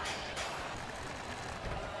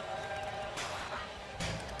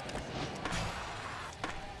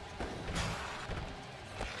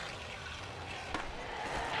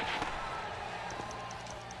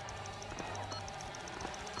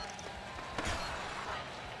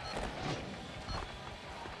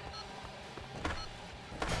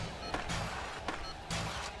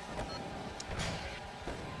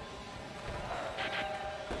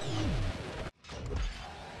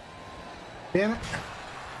 Damn it.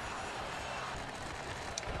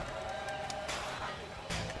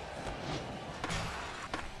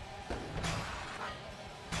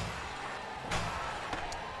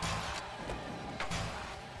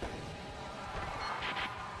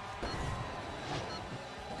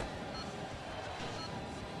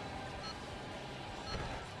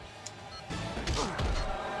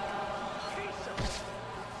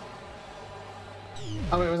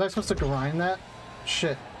 Oh wait, was I supposed to grind that?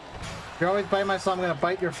 Shit. You're always biting my son, I'm gonna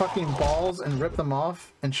bite your fucking balls and rip them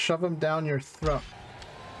off and shove them down your throat.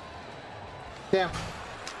 Damn.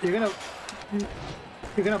 You're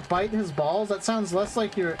gonna bite his balls? That sounds less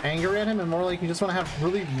like you're angry at him and more like you just want to have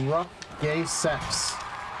really rough gay sex.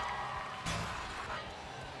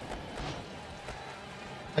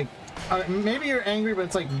 Like, maybe you're angry, but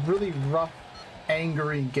it's like really rough,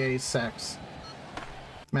 angry gay sex.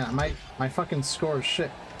 Man, my fucking score is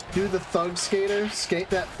shit. Do the thug skater, skate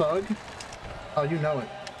that thug. Oh, you know it.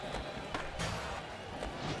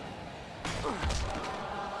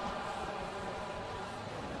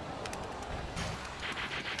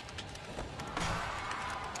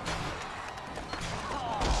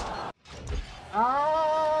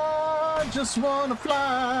 I just wanna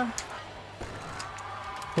fly.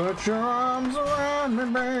 Put your arms around me,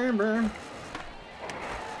 baby.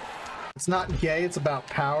 It's not gay, it's about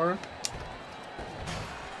power.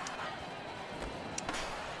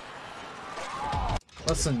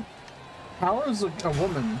 Listen, Power is a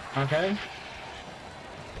woman, okay?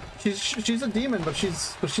 She's a demon, but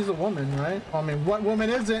she's a woman, right? I mean, what woman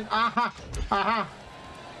isn't? Aha! Aha!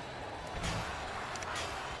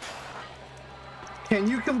 Can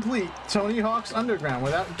you complete Tony Hawk's Underground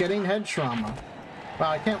without getting head trauma? Wow,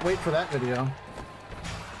 I can't wait for that video.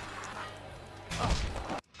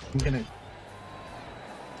 I'm gonna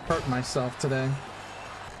hurt myself today.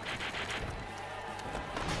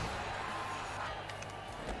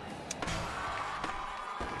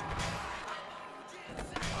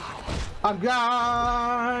 I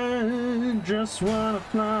just wanna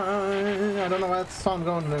fly. I don't know what song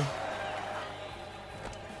I'm going to.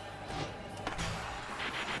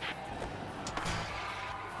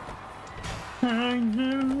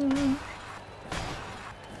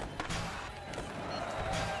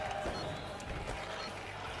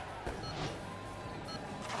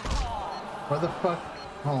 Where the fuck?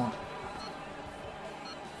 Hold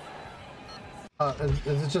on.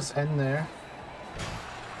 Is it just end there?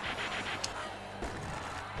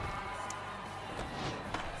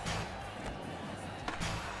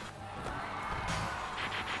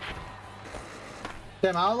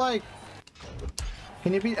 Damn, I'll like...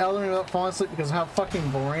 Can you beat Elden Ring without falling asleep because of how fucking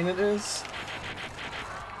boring it is?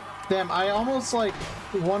 Damn, I almost like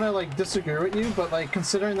want to like disagree with you, but like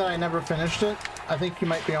considering that I never finished it, I think you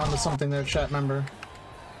might be onto something there, chat member.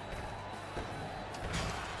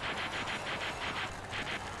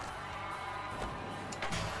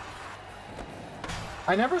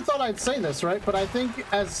 I never thought I'd say this, right? But I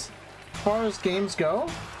think as far as games go,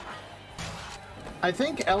 I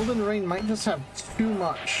think Elden Ring might just have too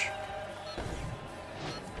much.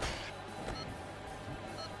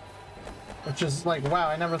 Which is like, wow,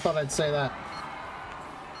 I never thought I'd say that.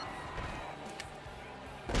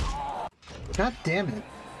 God damn it.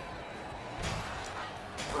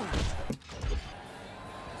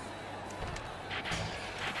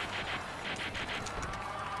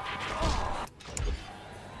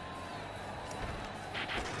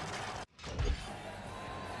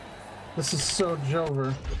 This is so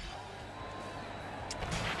Jover.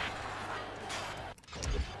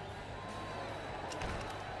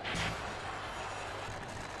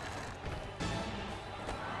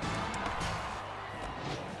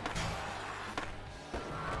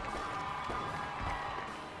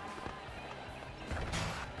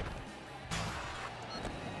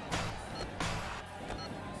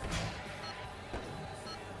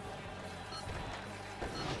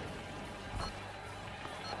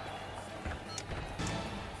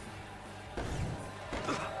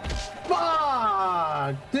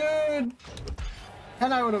 Dude!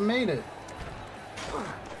 And I would have made it.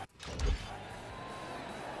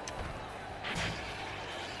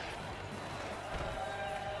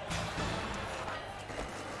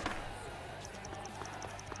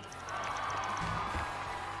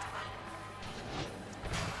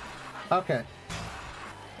 Okay.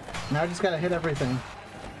 Now I just gotta hit everything.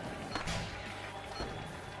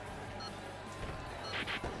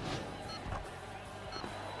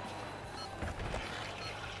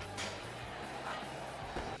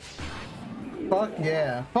 Fuck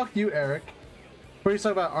yeah. Fuck you, Eric. What are you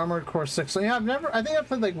talking about Armored Core 6? So, yeah, I think I've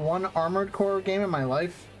played like one Armored Core game in my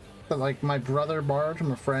life that like my brother borrowed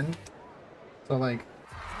from a friend. So like,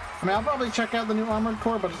 I mean, I'll probably check out the new Armored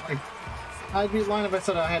Core, but like, I'd be lying if I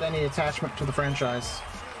said I had any attachment to the franchise.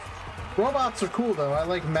 Robots are cool though. I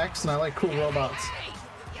like mechs and I like cool robots. Hey,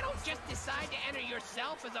 you don't just decide to enter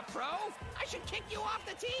yourself as a pro. I should kick you off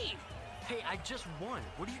the team. Hey, I just won.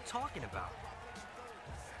 What are you talking about?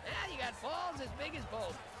 Yeah, you got balls as big as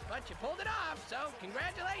boulders, but you pulled it off, so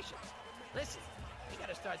congratulations. Listen, you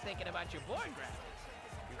gotta start thinking about your board graphics.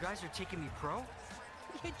 You guys are taking me pro?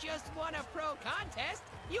 You just won a pro contest.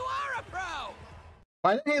 You are a pro.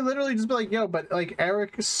 Why didn't he literally just be like, yo, but like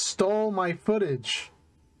Eric stole my footage?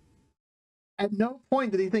 At no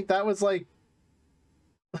point did he think that was like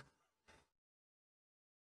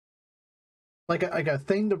like a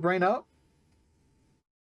thing to bring up.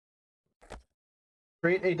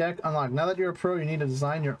 Create a deck unlocked. Now that you're a pro, you need to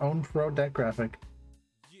design your own pro deck graphic.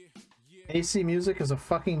 AC music is a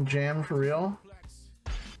fucking jam for real.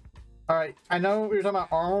 Alright, I know we were talking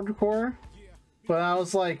about Armored Core, but I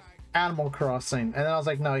was like, Animal Crossing. And then I was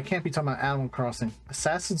like, no, it can't be talking about Animal Crossing.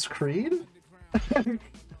 Assassin's Creed?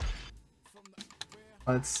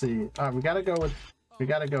 Let's see. Alright, we gotta go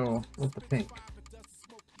with the pink.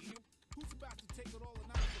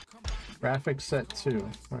 Graphic set 2,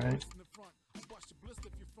 right?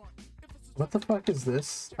 What the fuck is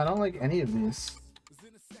this? I don't like any of these.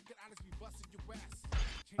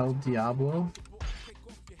 El Diablo?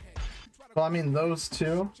 Well, I mean those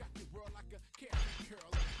two.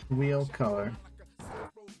 Wheel color.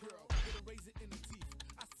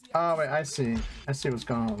 Oh wait, I see what's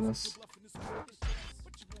going on with this.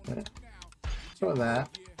 Wait. So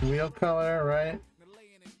that. Wheel color, right?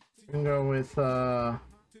 We can go with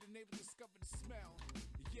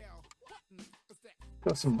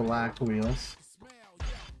Got some black wheels.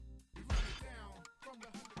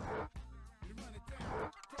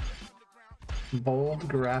 Bold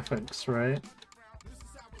graphics, right?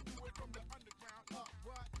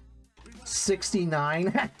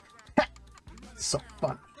 69. So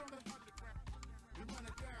fun.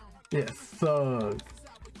 Yeah, thug.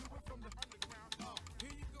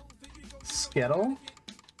 Skittle.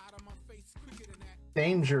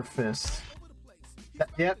 Danger fist.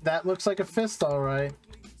 Yep, that looks like a fist, all right.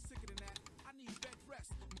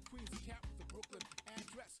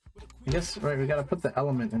 I guess, right, we gotta put the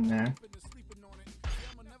element in there.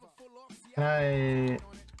 Can I...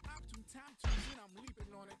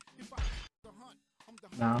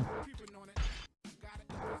 No.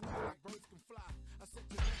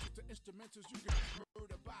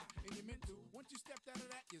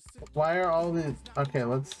 Why are all these... Okay,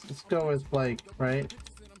 let's go with, like, right?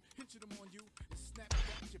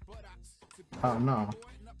 Oh, no.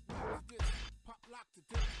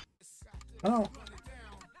 Oh.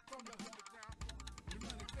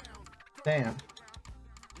 Damn.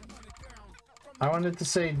 I wanted to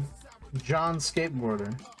say John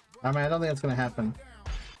Skateboarder. I mean, I don't think that's gonna happen.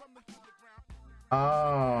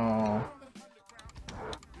 Oh.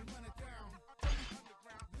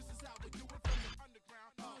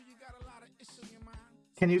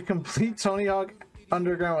 Can you complete Tony Hawk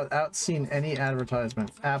Underground without seeing any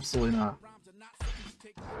advertisement? Absolutely not.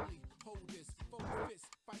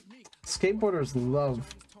 Skateboarders love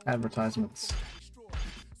advertisements.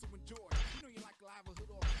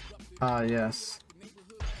 Ah, yes.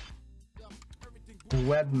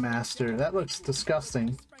 Webmaster. That looks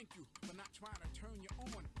disgusting.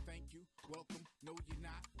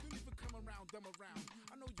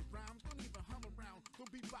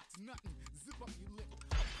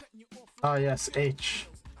 Ah, yes, H.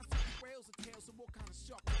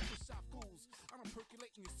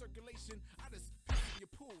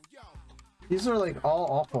 These are like all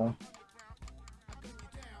awful.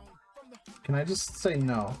 Can I just say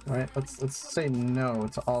no, right? Let's say no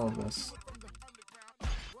to all of this.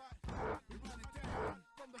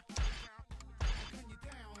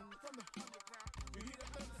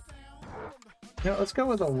 You know, let's go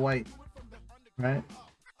with a white, right?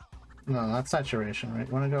 No, not saturation,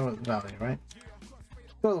 right? Want to go with value, right?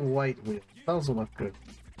 Go with white wheel. Those will look good.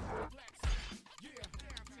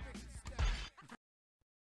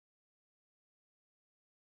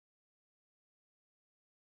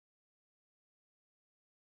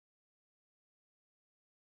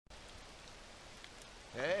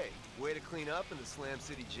 Hey, way to clean up in the Slam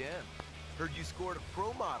City Gym. Heard you scored a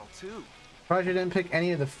pro model, too. Surprised you didn't pick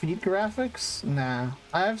any of the feet graphics? Nah,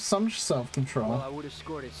 I have some self-control. Well, I would have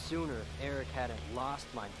scored it sooner if Eric hadn't lost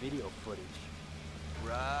my video footage.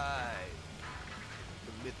 Right.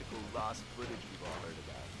 The mythical lost footage we've all heard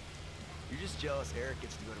about. You're just jealous Eric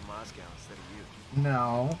gets to go to Moscow instead of you.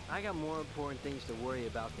 No. I got more important things to worry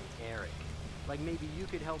about than Eric. Like maybe you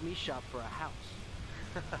could help me shop for a house.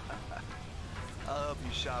 I'll help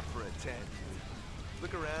you shop for a tent.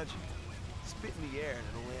 Look around you. Spit in the air and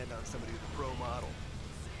it'll land on somebody with a pro model.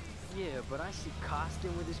 Yeah, but I see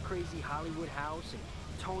Costin with his crazy Hollywood house and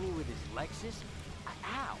Tony with his Lexus.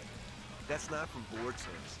 Ow! That's not from board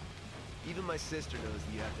service. Even my sister knows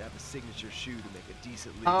that you have to have a signature shoe to make a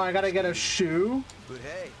decent living. Oh, I gotta get a shoe? But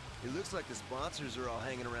hey, it looks like the sponsors are all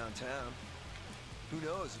hanging around town. Who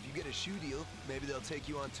knows, if you get a shoe deal, maybe they'll take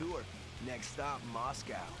you on tour. Next stop,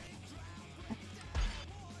 Moscow.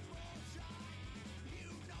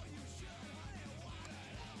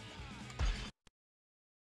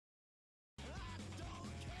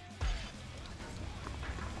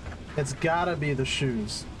 It's gotta be the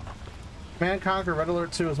shoes. Command & Conquer Red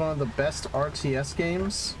Alert 2 is one of the best RTS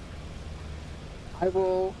games. I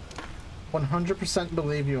will 100%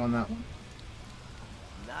 believe you on that one.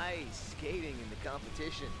 Nice skating in the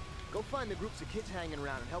competition. Go find the groups of kids hanging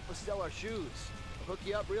around and help us sell our shoes. I'll hook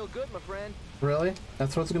you up real good, my friend. Really?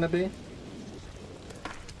 That's what it's gonna be?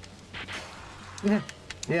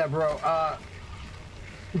 Yeah, bro.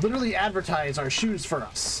 Literally advertise our shoes for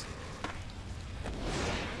us.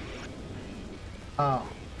 Oh,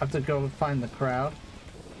 I have to go find the crowd.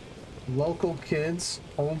 Local kids,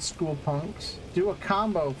 old school punks. Do a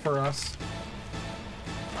combo for us.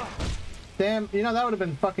 Damn, you know, that would have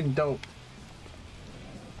been fucking dope.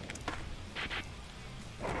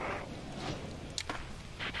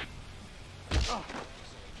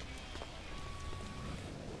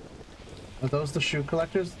 Are those the shoe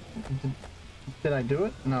collectors? Did I do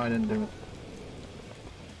it? No, I didn't do it.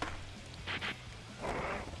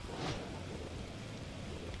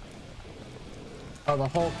 Oh, the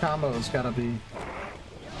whole combo's gotta be...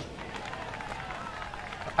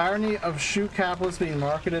 Irony of shoe capless being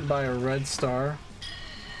marketed by a red star.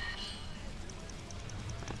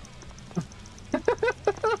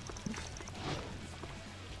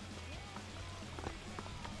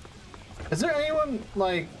 Is there anyone,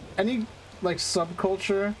 like, any, like,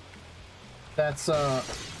 subculture that's, I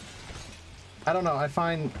don't know, I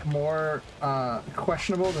find more,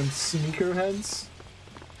 questionable than sneakerheads?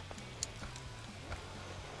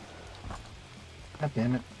 God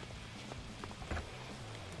damn it.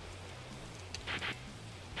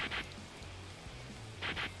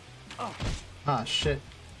 Ah, shit.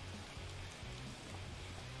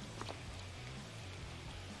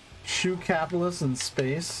 Shoe capitalists in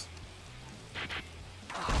space.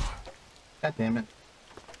 God damn it.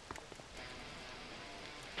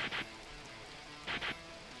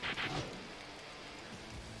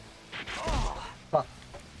 Fuck.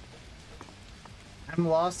 I'm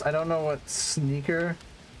lost. I don't know what sneaker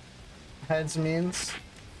heads means.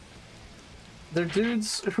 They're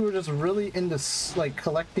dudes who are just really into, like,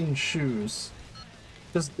 collecting shoes.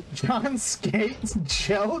 Does John Skate's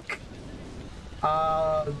joke?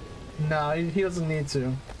 No, he doesn't need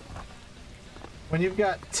to. When you've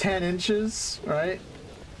got 10 inches, right?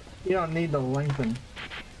 You don't need to lengthen.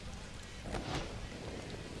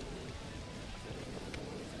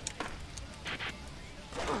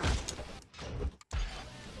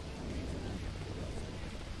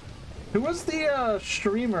 Who was the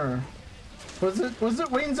streamer? Was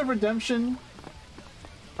it Wings of Redemption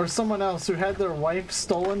or someone else who had their wife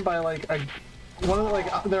stolen by like one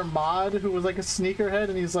of their mod who was like a sneakerhead,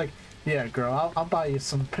 and he's like, "Yeah, girl, I'll buy you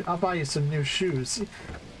some new shoes.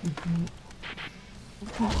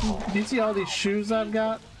 Do you see all these shoes I've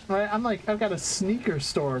got? Right? I've got a sneaker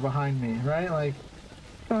store behind me, right? Like,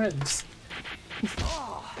 go ahead,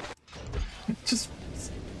 just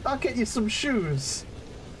I'll get you some shoes.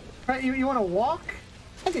 Right? You want to walk?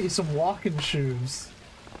 I'll get you some walking shoes."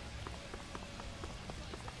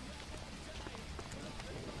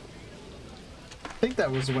 I think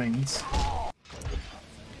that was Wings.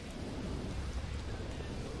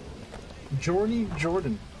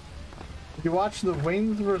 Jordan. Did you watch the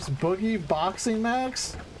Wings vs. Boogie boxing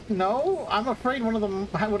match? No? I'm afraid one of them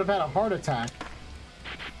would have had a heart attack.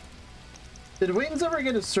 Did Wings ever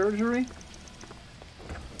get his surgery?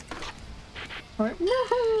 Like, no,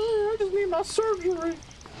 I just need my surgery.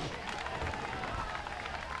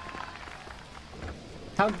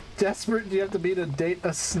 How desperate do you have to be to date a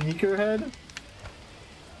sneakerhead?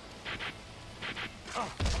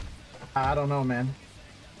 I don't know, man.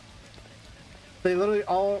 They literally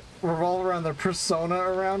all revolve around their persona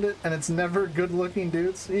around it, and it's never good-looking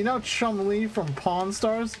dudes. You know Chum-Li from Pawn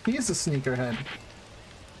Stars? He's a sneakerhead.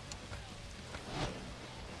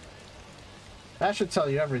 That should tell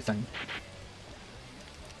you everything.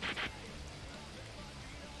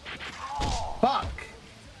 Fuck!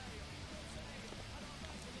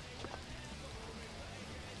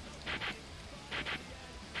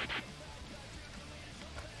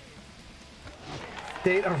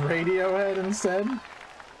 Date a Radiohead instead? I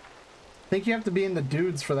think you have to be in the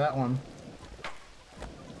dudes for that one.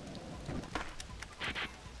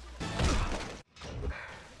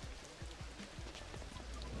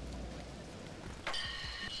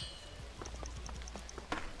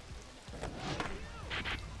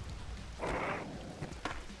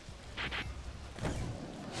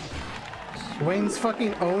 Wayne's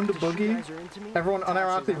fucking owned Boogie. Everyone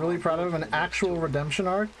unironically really proud of him. An actual redemption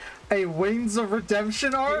arc. A Wayne's a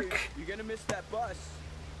redemption arc? Hey, you're gonna miss that bus.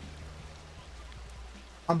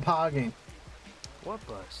 I'm pogging. What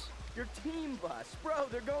bus? Your team bus. Bro,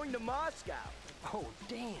 they're going to Moscow. Oh,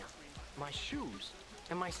 damn. My shoes.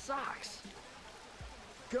 And my socks.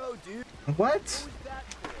 Go, dude. What? What was that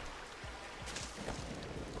for?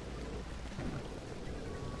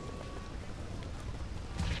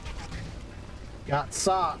 Got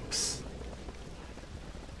socks.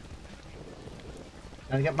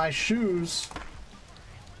 Gotta get my shoes.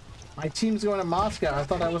 My team's going to Moscow. I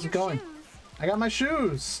thought I wasn't going. I got my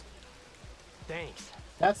shoes. Thanks.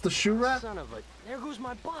 That's the shoe wrap? Son of a... There goes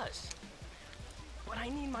my bus. But I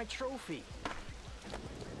need my trophy.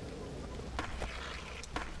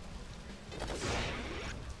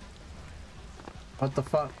 What the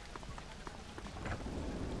fuck?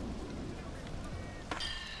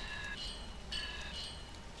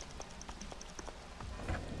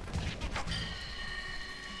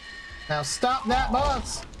 Now stop that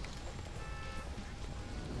bus!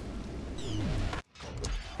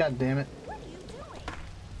 God damn it.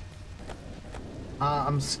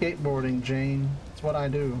 I'm skateboarding, Jane. It's what I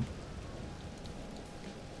do.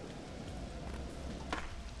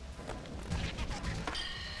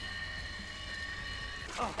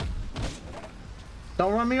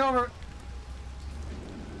 Don't run me over.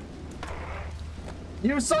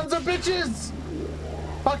 You sons of bitches!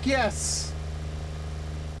 Fuck yes!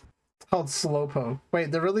 It's called Slowpoke. Wait,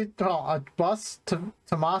 they're really a bus to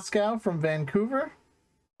Moscow from Vancouver?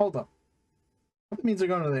 Hold up. That means they're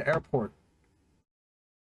going to the airport.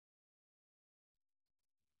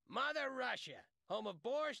 Mother Russia, home of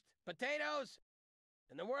borscht, potatoes,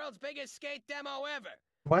 and the world's biggest skate demo ever.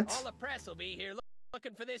 What? All the press will be here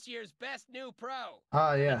looking for this year's best new pro.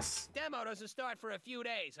 Ah, yes. Demo doesn't start for a few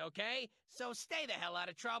days, okay? So stay the hell out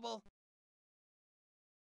of trouble.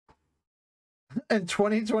 In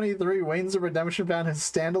 2023, Wayne's Redemption found his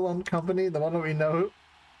standalone company, the one that we know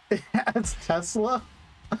as Tesla.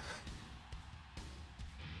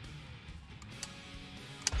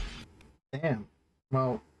 Damn.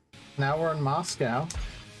 Well, now we're in Moscow.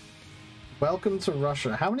 Welcome to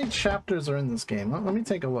Russia. How many chapters are in this game? Let me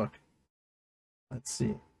take a look. Let's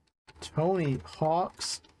see. Tony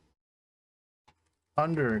Hawk's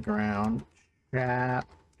Underground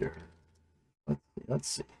chapter. Let's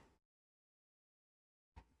see.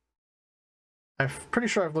 I'm pretty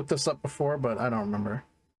sure I've looked this up before, but I don't remember.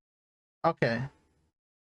 Okay.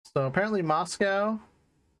 So apparently Moscow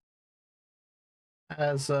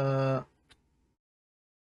has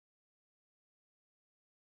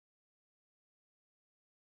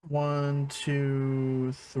 1,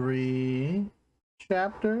 2, 3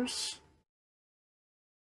 chapters.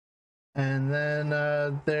 And then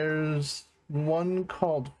there's one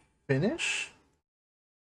called Finish,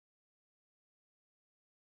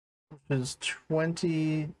 which is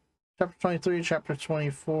 20, chapter 23, chapter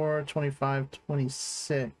 24, 25,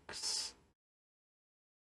 26.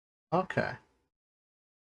 Okay.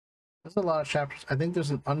 There's a lot of chapters. I think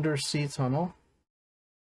there's an undersea tunnel.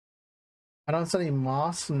 I don't see any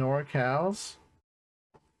moss nor cows.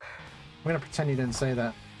 I'm gonna pretend you didn't say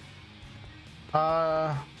that.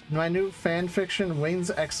 My new fan fiction,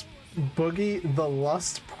 Wayne's X Boogie The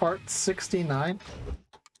Lust Part 69.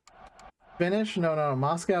 Finish? No,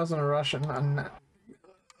 Moscow's in a Russian.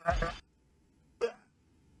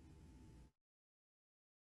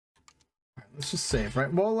 Let's just save,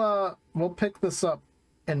 right? We'll pick this up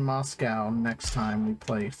in Moscow next time we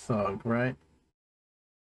play Thug, right?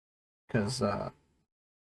 Because I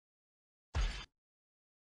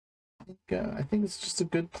think it's just a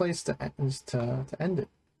good place to end it.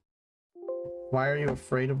 Why are you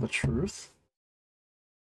afraid of the truth?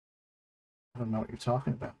 I don't know what you're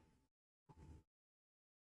talking about.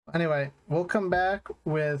 Anyway, we'll come back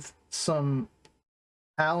with some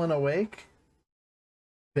Alan Awake.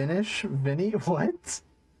 Finish? Vinny? What?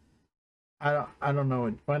 I don't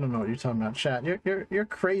know what you're talking about, chat. You're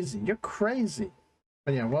crazy. You're crazy.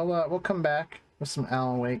 But yeah, we'll come back with some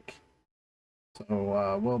Alan Wake.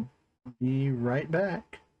 So we'll be right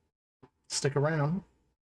back. Stick around.